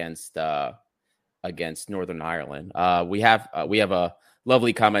game against Northern Ireland. We have a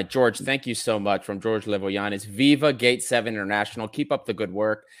lovely comment. George, thank you so much from George Levoyanis. Viva Gate 7 International. Keep up the good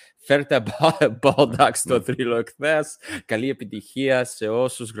work. Φέρτε μπόλτακ στο θρύλο εχθές. Καλή επιτυχία σε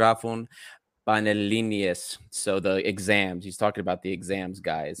όσους γράφουν Πανελλήνιες. So the exams. He's talking about the exams,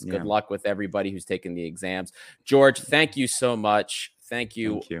 guys. Good luck with everybody who's taking the exams. George, thank you so much. Thank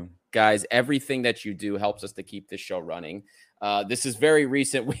you. Guys. Everything that you do helps us to keep this show running. This is very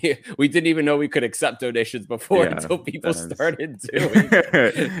recent. We didn't even know we could accept donations before until people started doing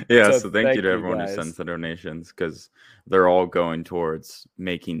it. So thank you to everyone who sends the donations because they're all going towards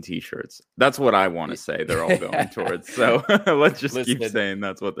making t-shirts. That's what I want to say. They're all going towards. So let's just keep saying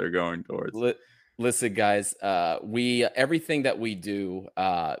that's what they're going towards. Listen, guys, everything that we do,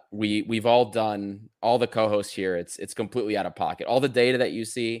 we've all done, all the co-hosts here, it's completely out of pocket. All the data that you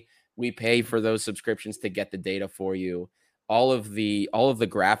see, we pay for those subscriptions to get the data for you. All of the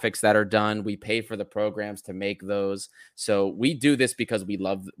graphics that are done, we pay for the programs to make those. So we do this because we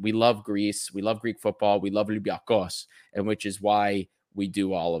love Greece, we love Greek football, we love Olympiakos, and which is why we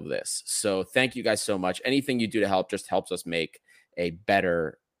do all of this. So thank you guys so much. Anything you do to help just helps us make a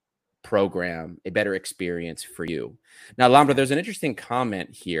better program, a better experience for you. Now, Lambra, there's an interesting comment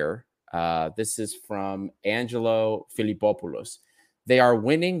here. This is from Angelo Filippopoulos. They are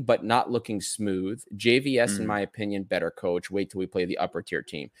winning, but not looking smooth. JVS, in my opinion, better coach. Wait till we play the upper tier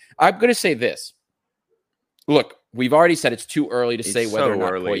team. I'm going to say this. Look, we've already said it's too early to say whether or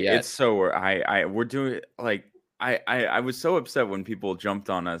not early. It's so we're doing like I was so upset when people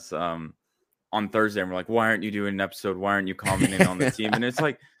jumped on us on Thursday and were like, "Why aren't you doing an episode? Why aren't you commenting on the team?" And it's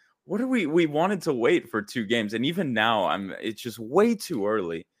like, what are we wanted to wait for 2 games, and even now it's just way too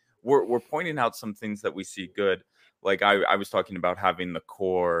early. We're pointing out some things that we see good. Like I was talking about having the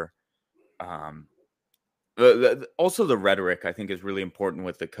core, also the rhetoric I think is really important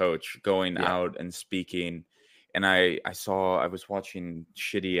with the coach going out and speaking. And I was watching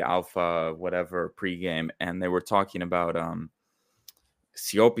shitty Alpha whatever pregame, and they were talking about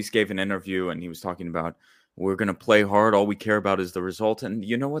Siopis gave an interview, and he was talking about we're gonna play hard. All we care about is the result, and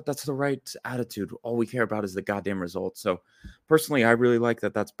you know what? That's the right attitude. All we care about is the goddamn result. So personally, I really like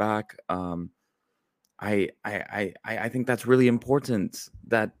that that's back. I think that's really important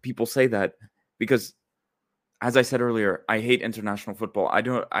that people say that because, as I said earlier, I hate international football.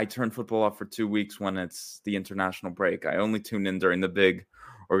 I turn football off for 2 weeks when it's the international break. I only tune in during the big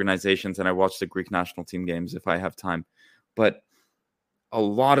organizations, and I watch the Greek national team games if I have time. But a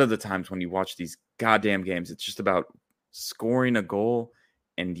lot of the times when you watch these goddamn games, it's just about scoring a goal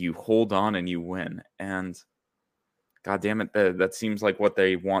and you hold on and you win. And God damn it, that seems like what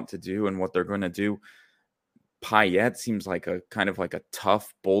they want to do and what they're going to do. Payet seems like a kind of like a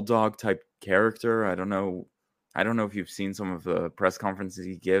tough bulldog type character. I don't know if you've seen some of the press conferences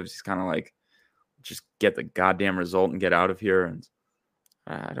he gives. He's kind of like, just get the goddamn result and get out of here. And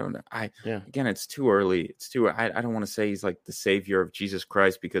I don't know. Again, it's too early. I don't want to say he's like the savior of Jesus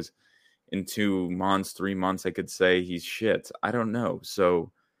Christ because in 2 months, 3 months, I could say he's shit. I don't know.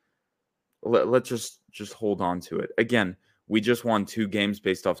 So let's just hold on to it. Again, we just won 2 games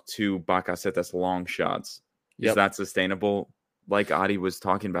based off 2 Bakasetas long shots. Is that sustainable? Like Adi was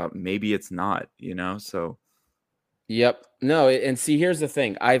talking about, maybe it's not, so. Yep. No. And see, here's the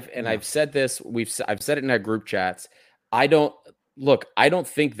thing. I've said this, I've said it in our group chats. I don't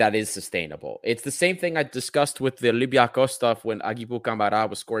think that is sustainable. It's the same thing I discussed with the Olympiacos stuff when Agibu Camara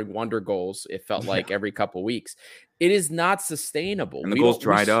was scoring wonder goals. It felt like every couple weeks. It is not sustainable. And the goals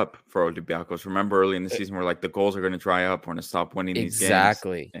dried up for Olympiacos. Remember early in the season, we're like, the goals are going to dry up. We're going to stop winning these games.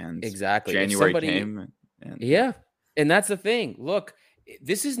 Exactly. January came. And that's the thing. Look,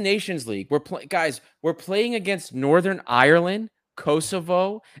 this is Nations League. We're playing against Northern Ireland,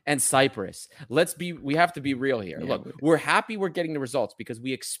 Kosovo, and Cyprus. We have to be real here. Look, we're happy we're getting the results because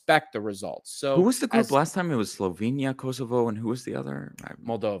we expect the results. So who was the group last time? It was Slovenia, Kosovo, and who was the other?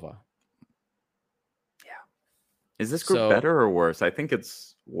 Moldova. Yeah. Is this group better or worse? I think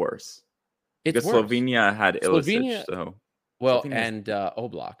it's worse. Because worse. Slovenia had Ilicic, so and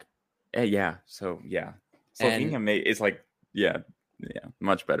Oblak. Yeah. So yeah. Slovenia is like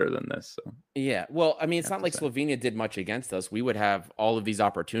much better than this. So. Yeah, well, I mean, it's not like Slovenia did much against us. We would have all of these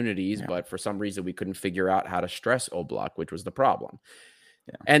opportunities, but for some reason we couldn't figure out how to stress Oblak, which was the problem.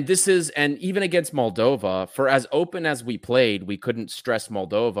 Yeah. And even against Moldova, for as open as we played, we couldn't stress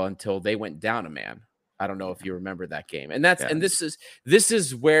Moldova until they went down a man. I don't know if you remember that game. And this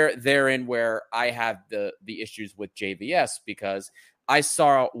is where I have the issues with JVS because I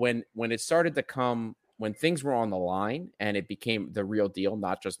saw when it started to come when things were on the line and it became the real deal,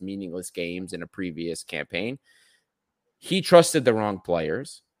 not just meaningless games in a previous campaign, he trusted the wrong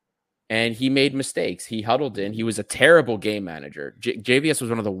players and he made mistakes. He huddled in. He was a terrible game manager. JVS was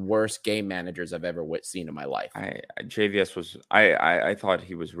one of the worst game managers I've ever seen in my life. JVS was, I thought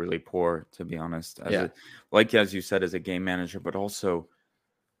he was really poor, to be honest. As you said, as a game manager, but also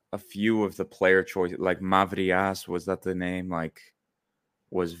a few of the player choices, like Mavrias, was that the name? Like,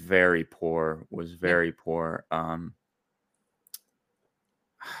 was very poor. I'm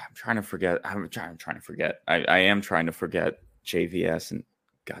trying to forget. I am trying to forget JVS and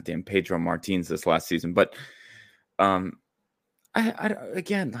goddamn Pedro Martins this last season. But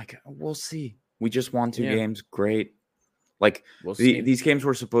again, like, we'll see. We just won 2 games. Great. Like, these games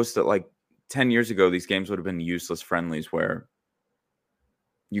were supposed to, like, 10 years ago, these games would have been useless friendlies where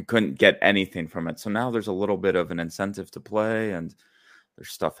you couldn't get anything from it. So now there's a little bit of an incentive to play, and there's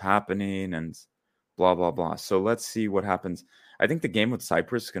stuff happening and blah, blah, blah. So let's see what happens. I think the game with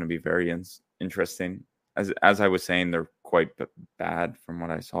Cyprus is going to be very interesting. As I was saying, they're quite bad from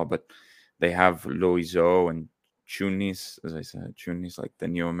what I saw, but they have Loiseau and Chunis, as I said, Chunis, like the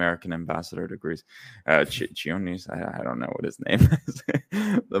new American ambassador to Greece. Chionis, I don't know what his name is,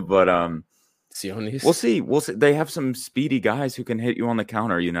 but Sionis. We'll see. They have some speedy guys who can hit you on the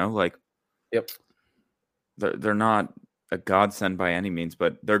counter. Like, yep. They're not a godsend by any means,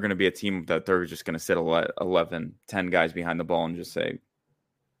 but they're going to be a team that they're just going to sit 11, 10 guys behind the ball and just say,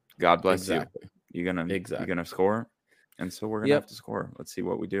 "God bless you. You're gonna score," and so we're gonna have to score. Let's see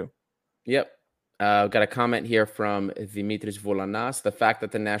what we do. Yep. Got a comment here from Dimitris Volanas. The fact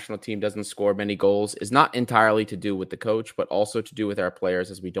that the national team doesn't score many goals is not entirely to do with the coach, but also to do with our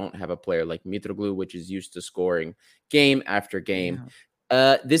players, as we don't have a player like Mitroglou, which is used to scoring game after game.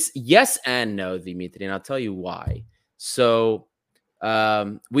 This yes and no, Dimitri, and I'll tell you why. So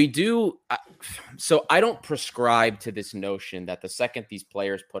we do. So I don't prescribe to this notion that the second these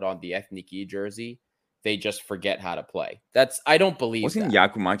players put on the Ethniki jersey, they just forget how to play. I don't believe Wasn't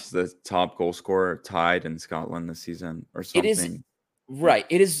that. Yakumakis the top goal scorer tied in Scotland this season or something? It is, right.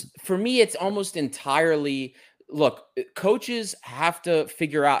 It is, for me, it's almost entirely, look, coaches have to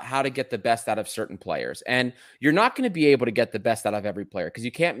figure out how to get the best out of certain players. And you're not going to be able to get the best out of every player because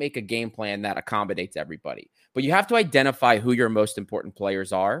you can't make a game plan that accommodates everybody. But you have to identify who your most important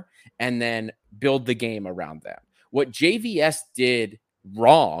players are and then build the game around them. What JVS did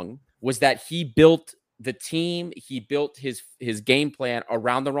wrong was that he built the team, he built his game plan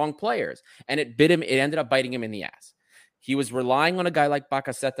around the wrong players, and it ended up biting him in the ass. He was relying on a guy like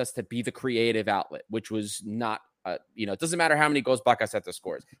Bakasetas to be the creative outlet, which was not, it doesn't matter how many goals Bakasetas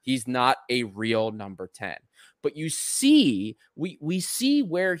scores. He's not a real number 10. But you see, we see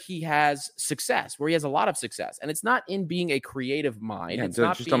where he has success, where he has a lot of success. And it's not in being a creative mind.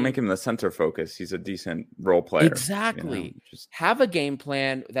 Yeah, don't make him the center focus. He's a decent role player. Exactly. Just have a game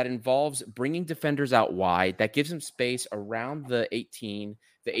plan that involves bringing defenders out wide, that gives him space around the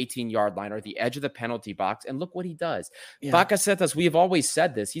 18-yard line or the edge of the penalty box. And look what he does. Yeah. Bakasetas, we have always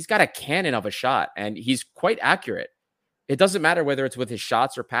said this. He's got a cannon of a shot, and he's quite accurate. It doesn't matter whether it's with his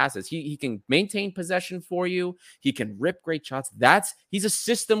shots or passes. He can maintain possession for you. He can rip great shots. He's a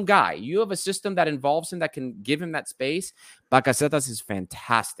system guy. You have a system that involves him that can give him that space. Bakasetas is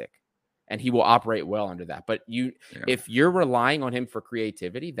fantastic, and he will operate well under that. But if you're relying on him for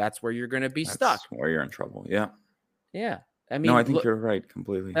creativity, that's where you're going to be stuck. Where you're in trouble. Yeah. Yeah. I mean, I think you're right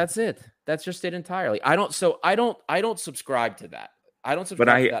completely. That's it. That's just it entirely. I don't subscribe to that. I don't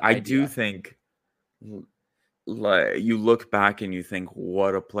subscribe to that I idea. do think, like, you look back and you think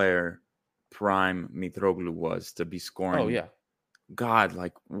what a player prime Mitroglou was to be scoring. Oh yeah. God,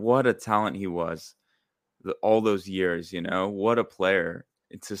 like, what a talent he was all those years, what a player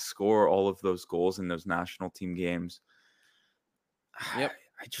to score all of those goals in those national team games. Yep.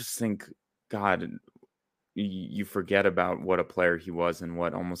 I just think, God, you forget about what a player he was and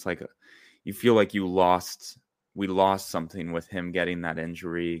what almost like you feel like we lost something with him getting that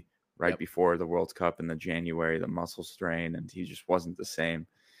injury right before the World Cup in the January, the muscle strain, and he just wasn't the same.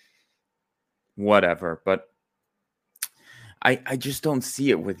 Whatever. But I just don't see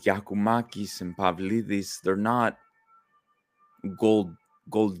it with Yakumakis and Pavlidis. They're not gold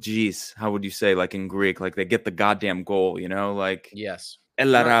G's. How would you say, like in Greek? Like they get the goddamn goal, like yes.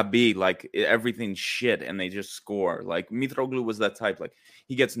 El Arabi, like everything's shit and they just score. Like Mitroglou was that type. Like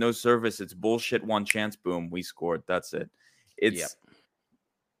he gets no service. It's bullshit. One chance. Boom. We scored. That's it.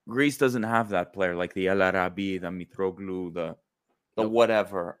 Greece doesn't have that player like the El Arabi, the Mitroglou, the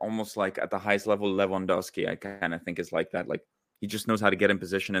whatever. Almost like at the highest level, Lewandowski, I kind of think is like that. Like He just knows how to get in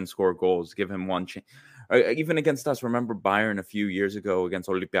position and score goals. Give him one chance. Even against us, remember Bayern a few years ago against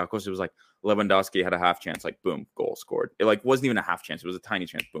Olympiacos? It was like Lewandowski had a half chance, like boom, goal scored. It like wasn't even a half chance. It was a tiny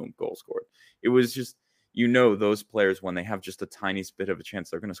chance, boom, goal scored. It was just, those players, when they have just a tiny bit of a chance,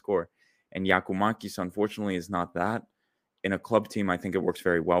 they're going to score. And Giakoumakis, unfortunately, is not that. In a club team, I think it works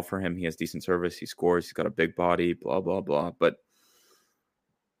very well for him. He has decent service. He scores. He's got a big body, blah, blah, blah. But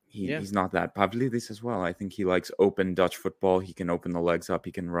he's not that. Pavlidis as well. I think he likes open Dutch football. He can open the legs up.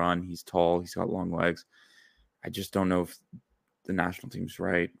 He can run. He's tall. He's got long legs. I just don't know if the national team's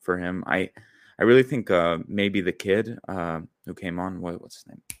right for him. I really think maybe the kid who came on, what's his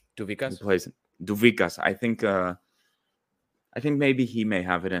name? Duvikas? Who plays Duvikas. I think maybe he may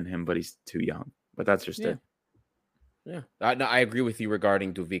have it in him, but he's too young. But that's just it. Yeah, no, I agree with you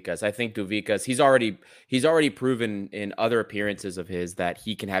regarding Duvikas. I think Duvikas, he's already proven in other appearances of his that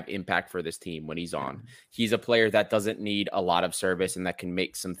he can have impact for this team when he's on. He's a player that doesn't need a lot of service and that can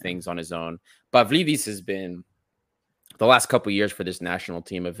make some things on his own. Pavlidis has been, the last couple of years for this national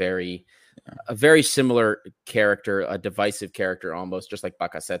team, a very similar character, a divisive character almost, just like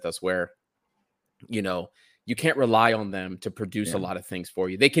Bakasetas, where, you can't rely on them to produce a lot of things for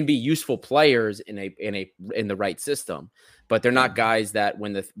you. They can be useful players in the right system, but they're not guys that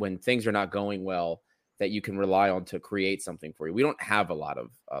when things are not going well, that you can rely on to create something for you. We don't have a lot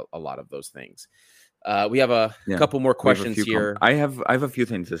of those things. We have a couple more questions here. I have a few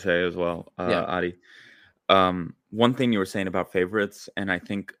things to say as well, Adi. One thing you were saying about favorites, and I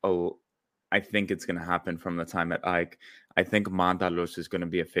think it's going to happen from the time at AEK. I think Mandalos is going to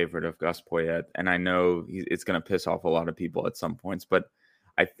be a favorite of Gus Poyet, and I know it's going to piss off a lot of people at some points, but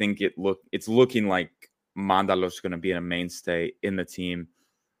I think it's looking like Mandalos is going to be a mainstay in the team.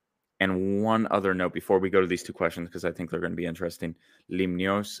 And one other note before we go to these two questions, because I think they're going to be interesting.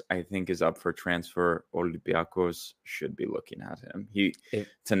 Limnios, I think, is up for transfer. Olympiacos should be looking at him.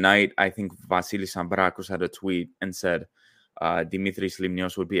 Tonight, I think Vasilis Ambrakos had a tweet and said, Dimitris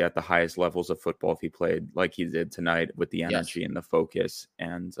Limnios would be at the highest levels of football if he played like he did tonight with the energy and the focus,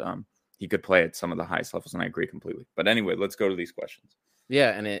 and he could play at some of the highest levels, and I agree completely. But anyway, let's go to these questions.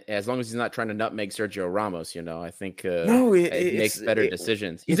 Yeah, and as long as he's not trying to nutmeg Sergio Ramos, I think it makes better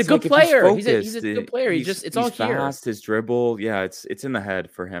decisions. He's a good player. He's a good player. It's all here. Fast, his dribble, it's in the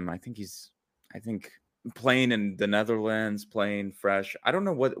head for him. I think playing in the Netherlands, playing fresh. I don't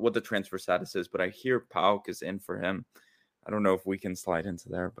know what the transfer status is, but I hear PAOK is in for him. I don't know if we can slide into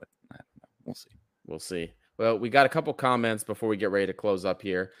there, but I don't know. We'll see. Well, we got a couple comments before we get ready to close up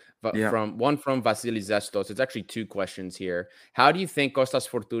here. But from Vasily Zestos. It's actually two questions here. How do you think Kostas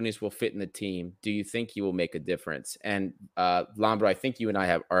Fortounis will fit in the team? Do you think he will make a difference? And Lambro, I think you and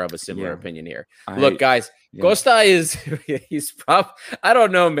I are of a similar opinion here. Look, guys, Costa he's probably, I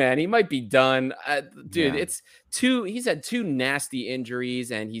don't know, man. He might be done. Dude, he's had two nasty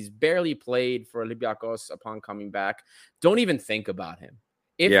injuries and he's barely played for Olympiacos upon coming back. Don't even think about him.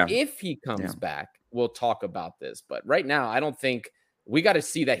 If he comes back, we'll talk about this. But right now, I don't think we got to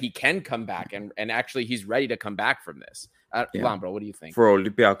see that he can come back and actually he's ready to come back from this. Lambro, what do you think? For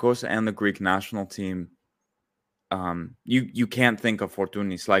Olympiacos and the Greek national team, you can't think of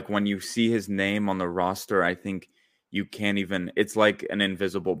Fortounis. Like when you see his name on the roster, I think you can't even, it's like an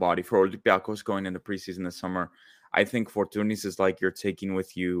invisible body. For Olympiacos going into preseason this summer, I think Fortounis is like you're taking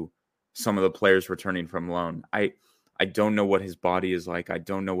with you some of the players returning from loan. I don't know what his body is like. I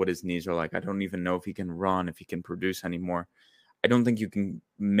don't know what his knees are like. I don't even know if he can run, if he can produce anymore. I don't think you can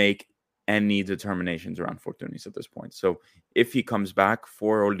make any determinations around Fortounis at this point. So if he comes back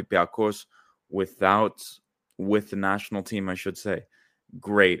for Olympiacos with the national team, I should say,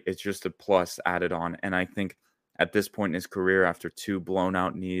 great. It's just a plus added on. And I think at this point in his career, after two blown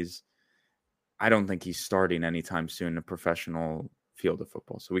out knees, I don't think he's starting anytime soon a professional field of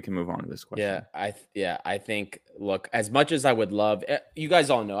football. So we can move on to this question. I think, look, as much as I would love, you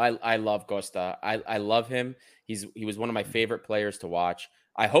guys all know I love Costa. I love him. He was one of my favorite players to watch.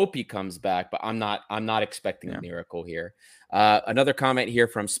 I hope he comes back, but I'm not expecting a miracle here. Another comment here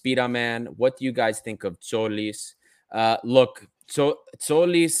from Speedaman. What do you guys think of Tsolis? Look,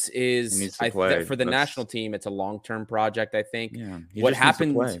 Tsolis is for the national team. It's a long-term project, I think. Yeah, what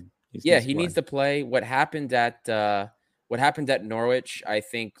happened? He needs to play. What happened at Norwich, I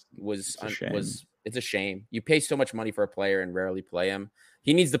think, it's a shame. You pay so much money for a player and rarely play him.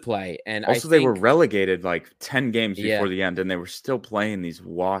 He needs to play. And also, they were relegated like 10 games before the end, and they were still playing these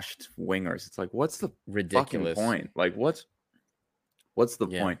washed wingers. It's like, what's the ridiculous point? Like, what's the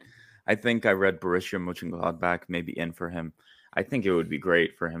point? I think I read Borussia Mönchengladbach maybe in for him. I think it would be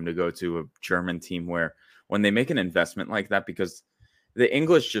great for him to go to a German team where when they make an investment like that, because the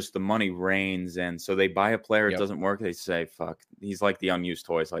English, just the money reigns, and so they buy a player, it Yep. doesn't work, they say, fuck, he's like the unused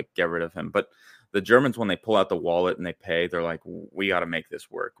toys, like, get rid of him. But the Germans, when they pull out the wallet and they pay, they're like, we got to make this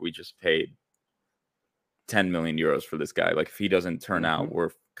work. We just paid 10 million euros for this guy. Like, if he doesn't turn out,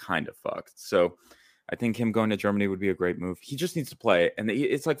 we're kind of fucked. So I think him going to Germany would be a great move. He just needs to play, and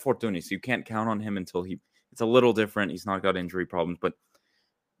it's like Fortuny, so you can't count on him until it's a little different. He's not got injury problems, but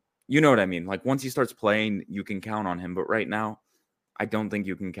you know what I mean? Like, once he starts playing, you can count on him. But right now, I don't think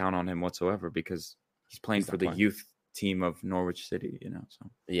you can count on him whatsoever because he's playing for the youth team of Norwich City, So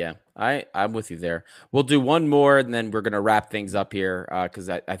yeah, I'm with you there. We'll do one more, and then we're gonna wrap things up here because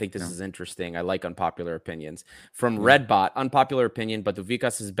I think this is interesting. I like unpopular opinions from Redbot. Unpopular opinion, but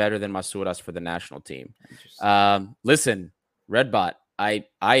Duvikas is better than Masouras for the national team. Listen, Redbot, I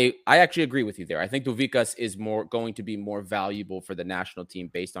actually agree with you there. I think Duvikas is going to be more valuable for the national team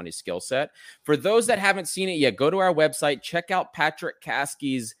based on his skill set. For those that haven't seen it yet, go to our website, check out Patrick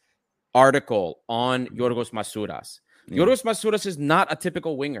Kasky's article on Yorgos Masouras. Yorgos Masouras is not a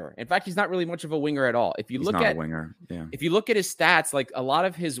typical winger. In fact, he's not really much of a winger at all. If you look at a winger, if you look at his stats, like a lot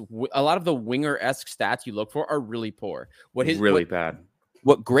of the winger-esque stats you look for are really poor. Bad.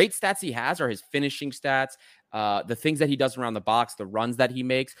 What great stats he has are his finishing stats, the things that he does around the box, the runs that he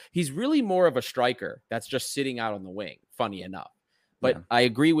makes. He's really more of a striker that's just sitting out on the wing, funny enough. But I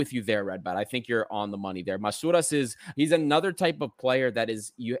agree with you there, Redbat. I think you're on the money there. Masouras he's another type of player that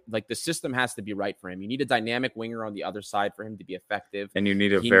is the system has to be right for him. You need a dynamic winger on the other side for him to be effective. And you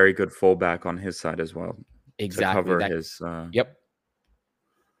need a very good fullback on his side as well. Exactly. To cover his Yep.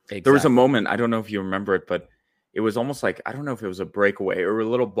 Exactly. There was a moment, I don't know if you remember it, but it was almost like, I don't know if it was a breakaway or a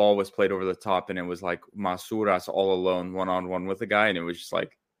little ball was played over the top, and it was like Masouras all alone, one-on-one with a guy, and it was just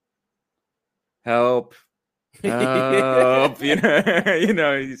like, help. Help, you've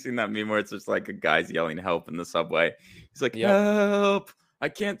seen that meme where it's just like a guy's yelling help in the subway. He's like, help, I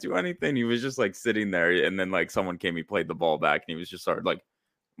can't do anything. He was just like sitting there, and then like someone came, he played the ball back, and he was just started like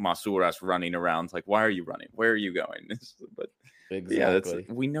Masouras running around. It's like, why are you running? Where are you going? But exactly,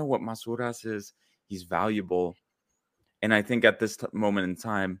 we know what Masouras is. He's valuable, and I think at this moment in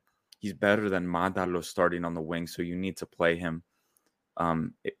time, he's better than Madalo starting on the wing. So you need to play him.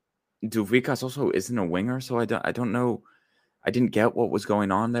 Duvikas also isn't a winger, so I don't know. I didn't get what was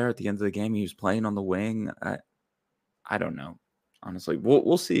going on there at the end of the game. He was playing on the wing. I don't know. Honestly,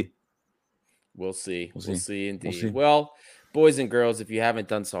 we'll see. We'll see indeed. We'll see. Well, boys and girls, if you haven't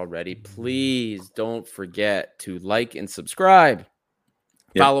done so already, please don't forget to like and subscribe.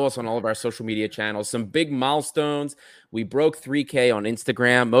 Yep. Follow us on all of our social media channels. Some big milestones. We broke 3K on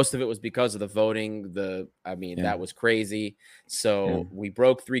Instagram. Most of it was because of the voting. That was crazy. So we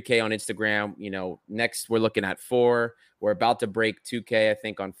broke 3K on Instagram. Next we're looking at 4. We're about to break 2K, I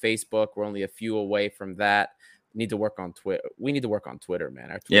think, on Facebook. We're only a few away from that. Need to work on Twitter. We need to work on Twitter,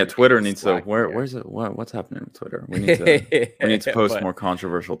 man. Twitter needs to. Where's it? What's happening with Twitter? We need to post more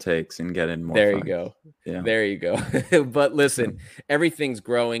controversial takes and get in more. There you go. Yeah, there you go. But listen, everything's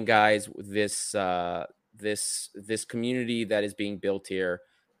growing, guys. This community that is being built here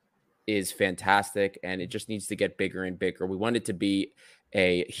is fantastic, and it just needs to get bigger and bigger. We want it to be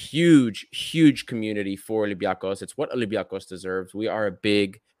a huge community for Olympiacos. It's what Olympiacos deserves. We are a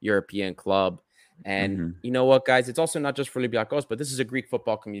big European club. And you know what, guys? It's also not just for Olympiacos, but this is a Greek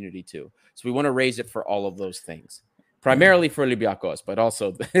football community too. So we want to raise it for all of those things. Primarily for Olympiacos, but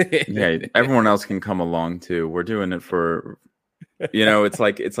also everyone else can come along too. We're doing it for it's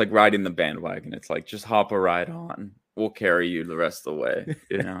like riding the bandwagon. It's like just hop a ride on. We'll carry you the rest of the way.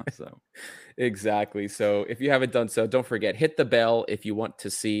 So exactly. So if you haven't done so, don't forget, hit the bell if you want to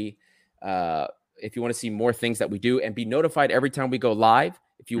see more things that we do and be notified every time we go live.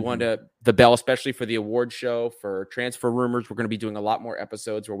 If you want the bell, especially for the award show, for transfer rumors, we're going to be doing a lot more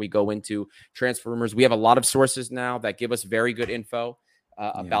episodes where we go into transfer rumors. We have a lot of sources now that give us very good info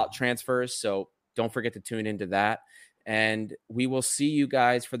about transfers. So don't forget to tune into that. And we will see you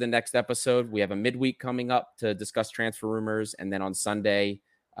guys for the next episode. We have a midweek coming up to discuss transfer rumors. And then on Sunday,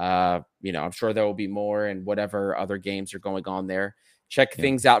 I'm sure there will be more and whatever other games are going on there. Check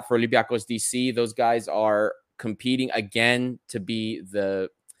things out for Olympiacos DC. Those guys are competing again to be the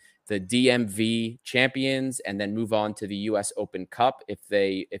DMV champions and then move on to the US Open Cup if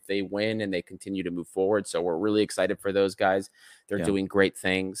they win and they continue to move forward. So we're really excited for those guys. They're doing great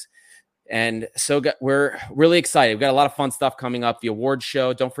things. And so we're really excited. We've got a lot of fun stuff coming up. The award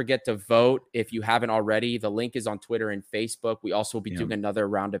show. Don't forget to vote if you haven't already. The link is on Twitter and Facebook. We also will be doing another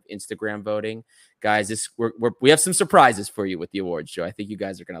round of Instagram voting. Guys, we have some surprises for you with the award show. I think you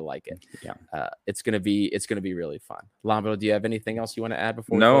guys are going to like it. Yeah. It's going to be really fun. Lambo, do you have anything else you want to add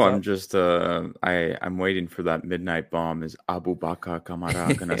before? No, I'm just I'm waiting for that midnight bomb. Is Abu Bakar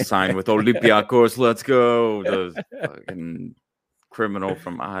Kamara going to sign with Olympiacos? Let's go. The fucking criminal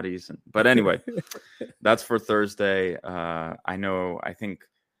from Addis. But anyway, that's for Thursday. I think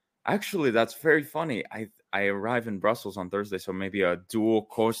actually that's very funny. I arrive in Brussels on Thursday, so maybe a dual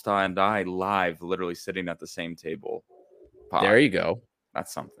Costa and I live, literally sitting at the same table. There you go.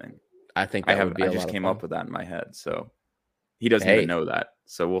 That's something. I think that would be I just came up with that in my head, so he doesn't even know that.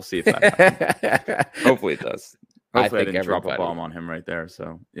 So we'll see if that happens. Hopefully it does. Hopefully I didn't drop a bomb on him right there.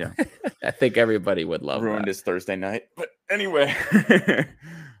 So yeah, I think everybody would love ruined his Thursday night. But anyway,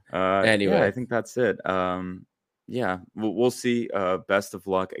 I think that's it. We'll see. Best of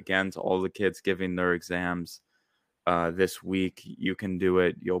luck again to all the kids giving their exams this week. You can do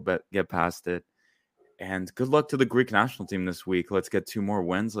it. You'll get past it. And good luck to the Greek national team this week. Let's get 2 more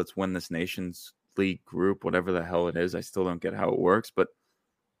wins. Let's win this Nations League group, whatever the hell it is. I still don't get how it works, but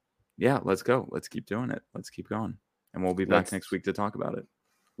yeah, let's go. Let's keep doing it. Let's keep going. And we'll be back next week to talk about it.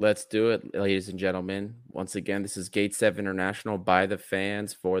 Let's do it, ladies and gentlemen. Once again, this is Gate 7 International, by the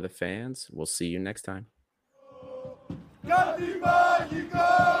fans, for the fans. We'll see you next time. Mágica,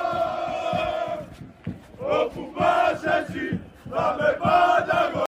 o fubá, gente,